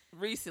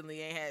recently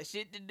ain't had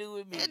shit to do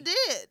with me. It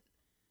did.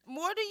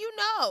 More than you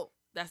know.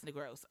 That's the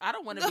gross. I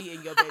don't want to be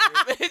in your bedroom,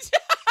 bitch.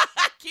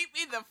 Keep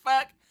me the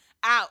fuck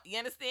out. You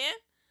understand?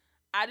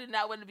 I do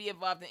not want to be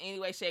involved in any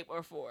way, shape,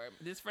 or form.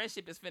 This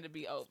friendship is finna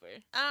be over.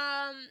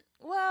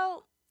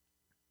 Well,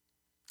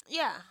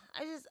 yeah.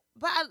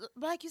 But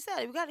like you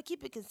said, we got to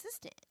keep it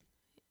consistent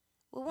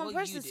with one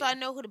person, so I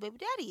know who the baby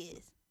daddy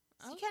is.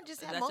 So you can't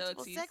just have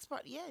multiple sex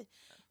partners. Yeah,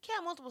 can't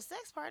have multiple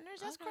sex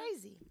partners. That's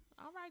crazy.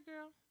 All right,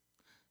 girl.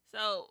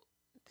 So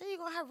then you're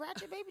gonna have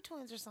ratchet baby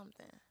twins or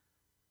something.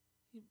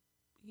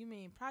 You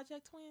mean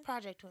project twins?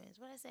 Project twins.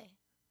 What'd I say?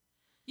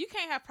 You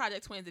can't have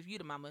project twins if you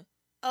the mama.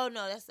 Oh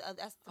no, that's.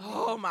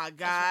 Oh my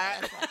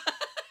God. That's right.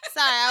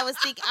 Sorry, I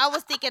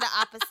was thinking the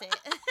opposite.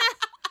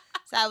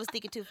 So I was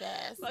thinking too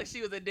fast. Like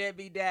she was a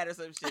deadbeat dad or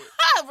some shit.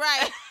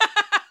 Right.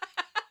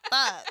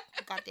 Fuck.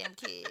 Goddamn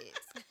kids.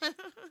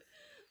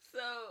 So,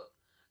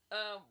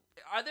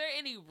 are there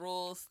any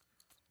rules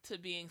to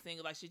being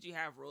single? Like, should you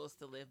have rules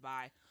to live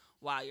by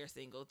while you're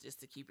single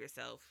just to keep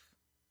yourself,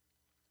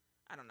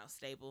 I don't know,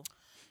 stable?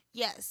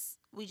 Yes.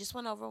 We just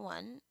went over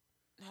one.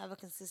 Have a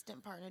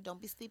consistent partner.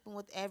 Don't be sleeping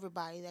with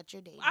everybody that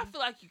you're dating. I feel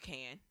like you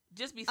can.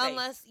 Just be safe.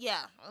 Unless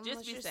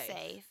just be you're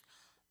safe.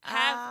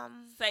 Have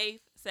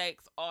safe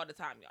sex all the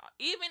time, y'all.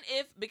 Even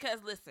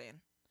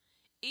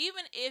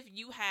if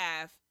you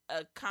have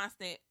a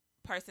constant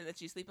person that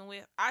you're sleeping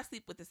with, I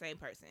sleep with the same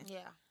person.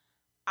 Yeah.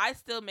 I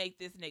still make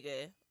this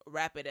nigga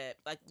wrap it up.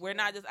 Like, we're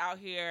not just out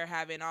here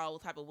having all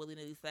type of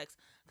willy-nilly sex.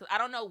 Because I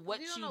don't know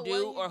what you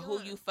do or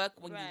who you fuck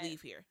when you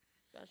leave here.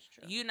 That's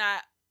true. You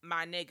not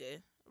my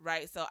nigga,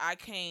 right? So I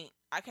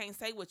can't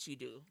say what you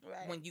do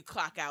when you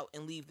clock out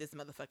and leave this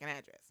motherfucking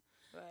address.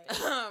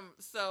 Right.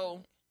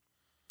 So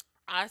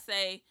I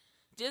say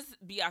just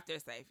be out there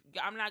safe.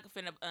 I'm not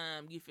finna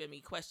you feel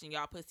me, question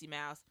y'all pussy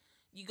mouths.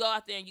 You go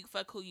out there and you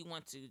fuck who you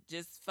want to.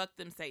 Just fuck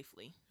them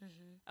safely.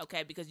 Mm-hmm.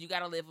 Okay, because you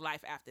gotta live life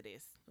after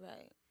this.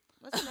 Right.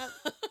 What's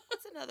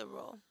another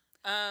rule?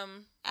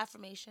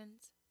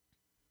 Affirmations.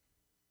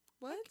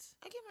 What?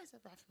 I give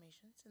myself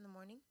affirmations in the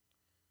morning.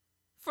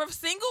 For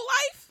single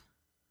life?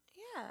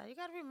 Yeah, you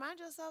gotta remind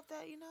yourself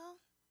that,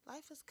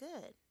 life is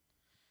good.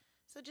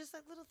 So just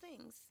like little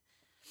things.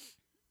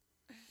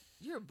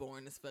 You're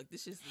boring as fuck.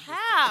 This is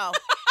how?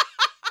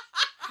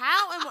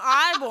 How am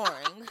I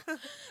boring?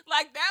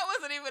 Like, that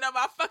wasn't even on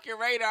my fucking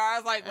radar. I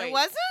was like, wait. It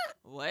wasn't?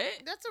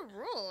 What? That's a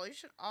rule. You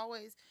should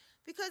always,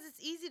 because it's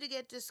easy to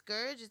get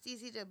discouraged. It's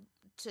easy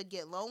to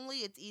get lonely.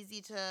 It's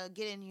easy to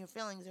get in your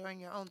feelings or in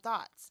your own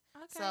thoughts.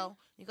 Okay. So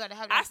you got to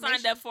have. I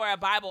signed up for a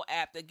Bible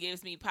app that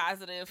gives me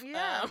positive.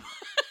 Yeah.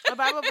 A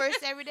Bible verse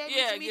every day.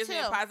 Yeah, it gives me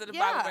a positive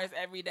Bible verse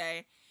every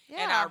day.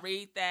 Yeah. And I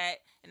read that,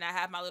 and I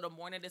have my little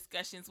morning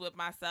discussions with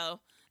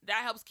myself.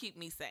 That helps keep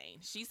me sane.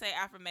 She say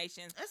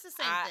affirmations. It's the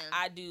same thing.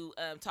 I do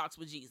talks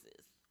with Jesus.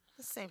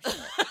 The same shit.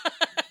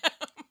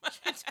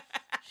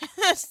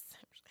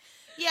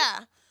 Yeah.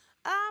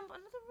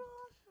 Another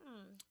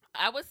rule.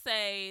 I would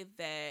say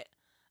that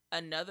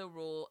another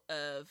rule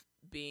of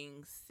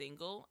being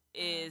single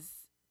is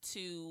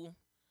to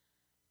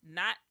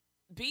not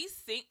be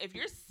if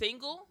you're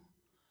single,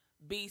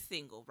 be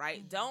single, right?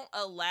 Mm-hmm. Don't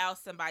allow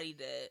somebody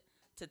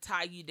to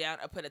tie you down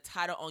or put a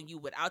title on you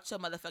without your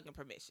motherfucking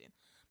permission.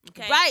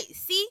 Okay? Right.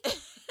 See?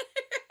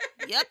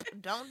 Yep.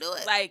 Don't do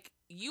it. Like,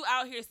 you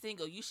out here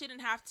single. You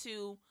shouldn't have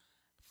to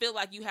feel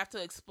like you have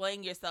to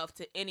explain yourself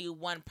to any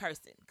one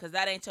person, because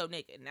that ain't your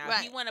nigga. Now,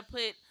 if you want to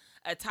put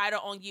a title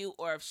on you,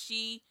 or if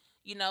she,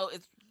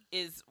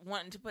 is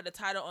wanting to put a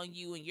title on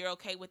you and you're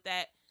okay with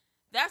that,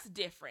 that's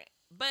different.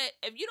 But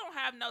if you don't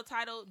have no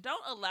title,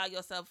 don't allow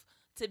yourself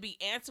to be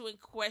answering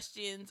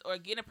questions or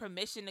getting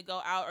permission to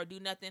go out or do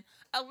nothing.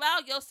 Allow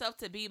yourself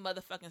to be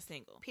motherfucking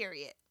single.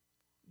 Period.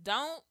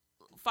 Don't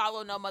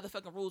follow no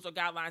motherfucking rules or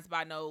guidelines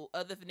by no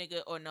other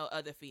nigga or no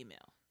other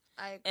female.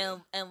 I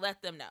agree. And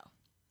let them know.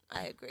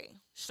 I agree.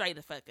 Straight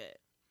the fuck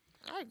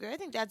up. I agree. I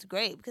think that's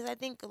great, because I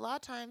think a lot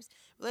of times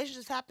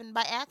relationships happen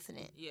by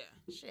accident. Yeah.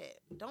 Shit.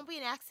 Don't be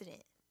an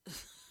accident.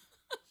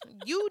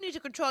 You need to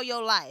control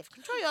your life.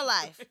 Control your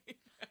life.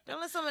 Don't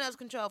let someone else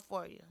control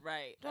for you.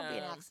 Right. Don't be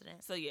an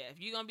accident. So yeah, if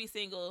you're gonna be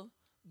single,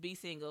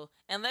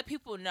 and let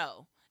people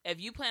know. If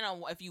you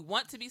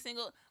want to be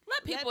single,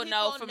 let people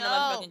know from the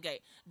motherfucking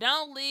gate.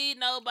 Don't lead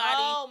nobody.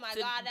 Oh my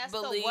God, that's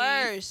the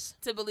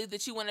worst. To believe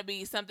that you want to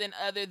be something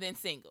other than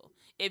single.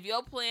 If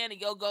your plan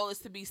and your goal is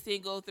to be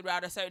single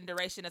throughout a certain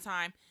duration of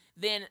time,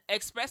 then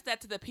express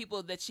that to the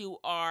people that you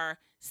are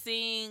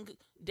seeing,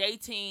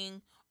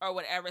 dating, or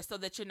whatever, so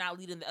that you're not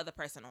leading the other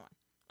person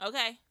on.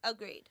 Okay?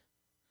 Agreed.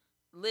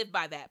 Live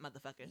by that,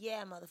 motherfucker.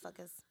 Yeah,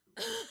 motherfuckers.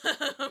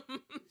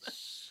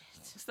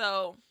 Shit.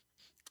 So,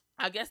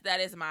 I guess that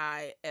is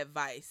my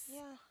advice.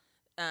 Yeah.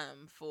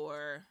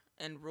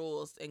 And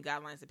rules and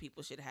guidelines that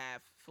people should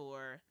have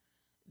for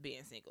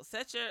being single.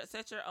 Set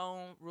your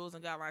own rules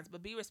and guidelines,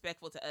 but be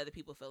respectful to other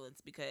people's feelings,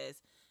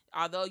 because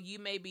although you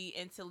may be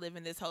into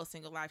living this whole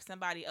single life,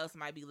 somebody else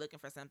might be looking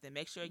for something.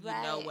 Make sure you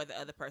know where the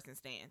other person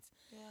stands.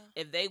 Yeah.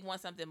 If they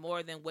want something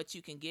more than what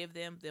you can give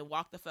them, then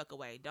walk the fuck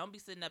away. Don't be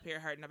sitting up here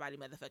hurting nobody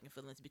motherfucking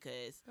feelings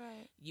because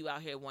you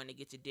out here wanting to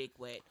get your dick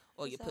wet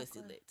or your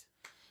pussy licked.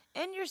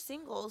 And you're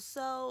single,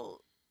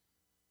 so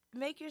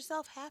make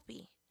yourself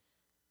happy.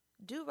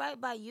 Do right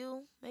by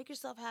you. Make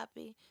yourself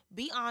happy.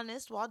 Be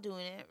honest while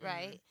doing it,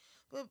 right?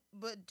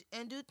 But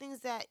do things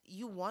that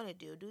you want to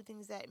do. Do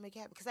things that make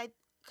you happy.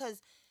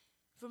 Because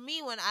for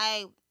me,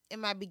 in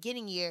my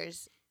beginning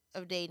years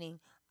of dating,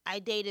 I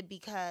dated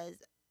because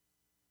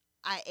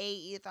I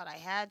either thought I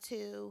had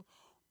to,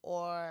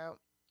 or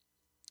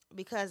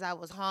because I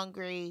was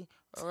hungry,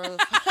 or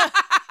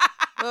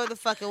whatever the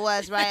fuck it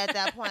was right at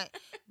that point.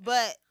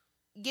 But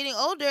getting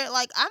older,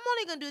 like, I'm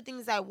only going to do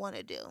things I want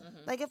to do.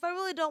 Mm-hmm. Like, if I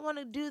really don't want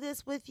to do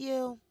this with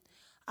you,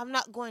 I'm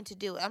not going to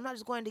do it. I'm not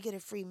just going to get a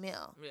free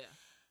meal. Yeah.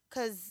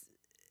 Because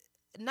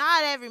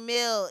not every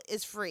meal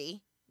is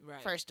free,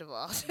 first of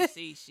all. You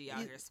see, she out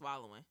here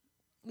swallowing.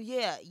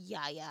 Yeah.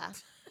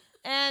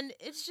 And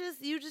it's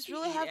just, you just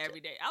really have to. Every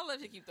day. I love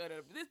to keep throwing it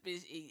up. This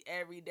bitch eat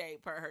every day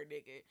per her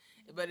nigga.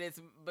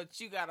 But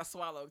you got to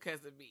swallow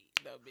because of me.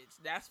 No, bitch.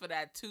 That's for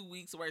that 2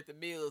 weeks worth of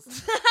meals.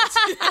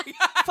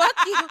 Fuck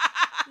you.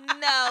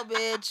 No,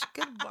 bitch.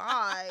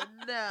 Goodbye.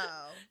 No.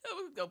 I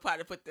was going to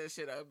probably put that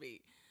shit on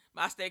me.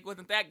 My steak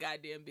wasn't that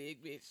goddamn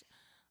big, bitch.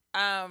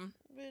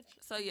 Bitch,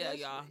 so yeah,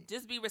 y'all.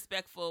 Just be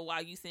respectful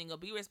while you single.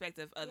 Be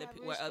respectful of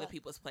where other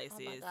people's place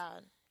is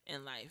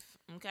in life.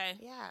 Okay?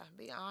 Yeah.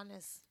 Be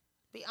honest.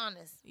 Be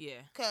honest. Yeah.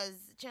 Because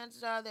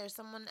chances are there's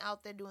someone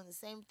out there doing the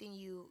same thing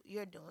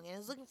you're doing and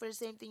is looking for the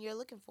same thing you're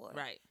looking for.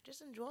 Right.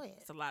 Just enjoy it.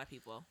 It's a lot of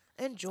people.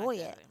 Enjoy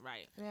it.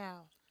 Right. Yeah.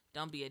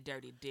 Don't be a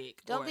dirty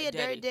dick. Don't be a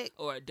dirty dick.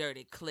 Or a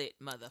dirty clit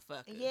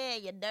motherfucker. Yeah,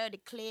 you dirty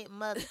clit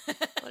mother.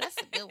 Well, that's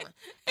a good one.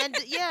 And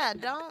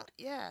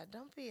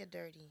don't be a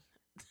dirty.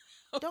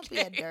 Okay. Don't be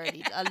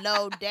a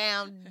low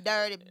down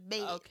dirty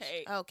bitch.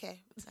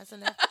 Okay. That's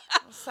enough.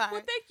 I'm sorry.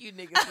 Well, thank you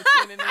niggas for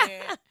tuning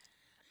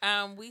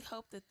in. We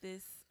hope that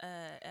this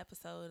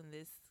episode and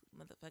this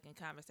motherfucking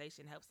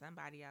conversation helps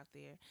somebody out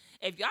there.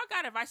 If y'all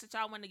got advice that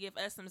y'all want to give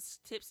us, some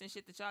tips and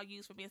shit that y'all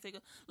use for being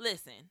single,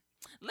 listen,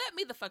 let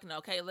me the fuck know,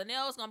 okay?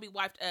 Linnell's gonna be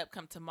wiped up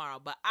come tomorrow,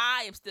 but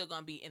I am still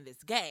gonna be in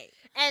this game.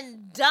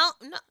 And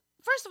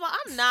first of all,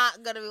 I'm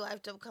not gonna be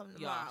wiped up come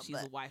tomorrow. Y'all,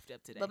 she's wiped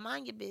up today. But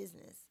mind your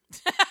business.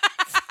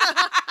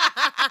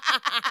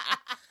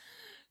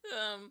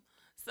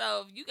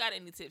 So if you got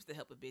any tips to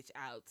help a bitch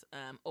out,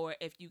 or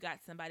if you got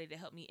somebody to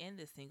help me end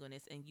this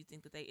singleness and you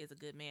think that they is a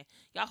good man,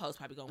 y'all hoes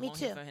probably gonna want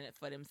him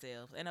for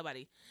themselves. Ain't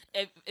nobody.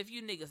 If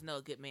you niggas know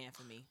a good man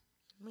for me.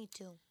 Me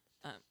too.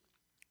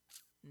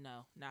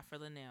 No, not for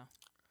Linnell.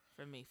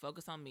 For me.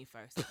 Focus on me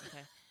first,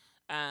 okay?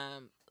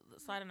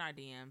 Slide in our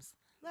DMs.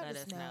 Let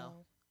us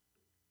know.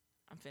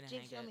 I'm finna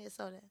hang up. Show me a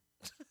soda.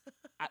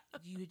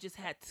 You just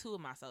had 2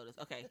 of my sodas.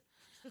 Okay.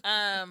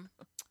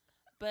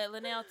 But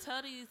Linnell,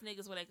 tell these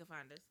niggas where they can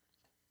find us.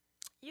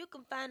 You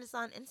can find us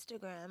on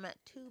Instagram at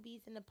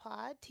 2Beez in the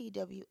Pod,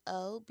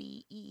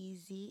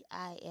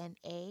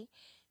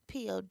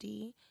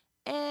 TWOBEEZINAPOD.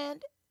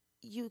 And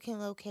you can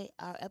locate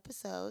our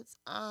episodes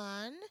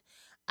on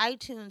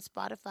iTunes,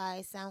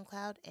 Spotify,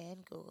 SoundCloud,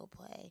 and Google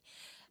Play.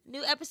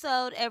 New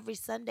episode every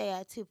Sunday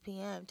at 2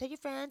 p.m. Tell your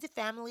friends, your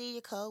family,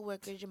 your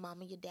co-workers, your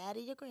mama, your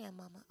daddy, your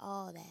grandmama,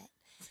 all that.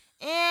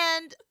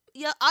 And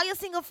all your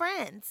single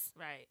friends.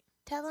 Right.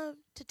 Tell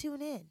them to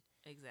tune in.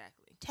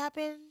 Exactly. Tap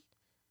in.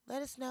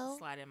 Let us know.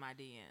 Slide in my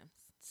DMs.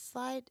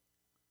 Slide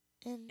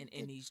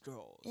in these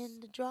drawers.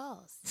 In the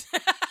drawers.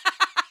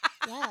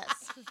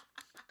 Yes.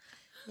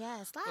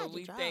 Yeah, slide in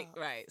your drawers.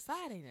 Right.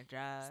 Slide in your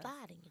drawers.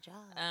 Slide in your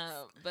drawers.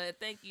 But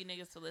thank you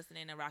niggas for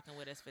listening and rocking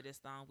with us for this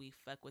long. We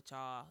fuck with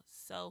y'all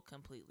so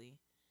completely.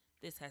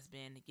 This has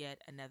been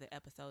yet another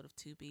episode of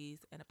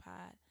 2Beez in a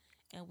Pod.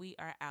 And we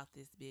are out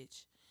this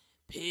bitch.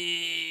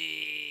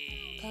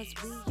 Peace. 'Cause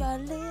we are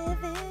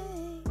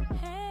living.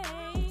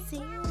 Hey.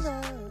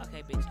 Single.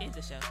 Okay, bitch. End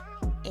the show.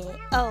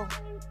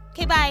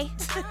 Okay, bye.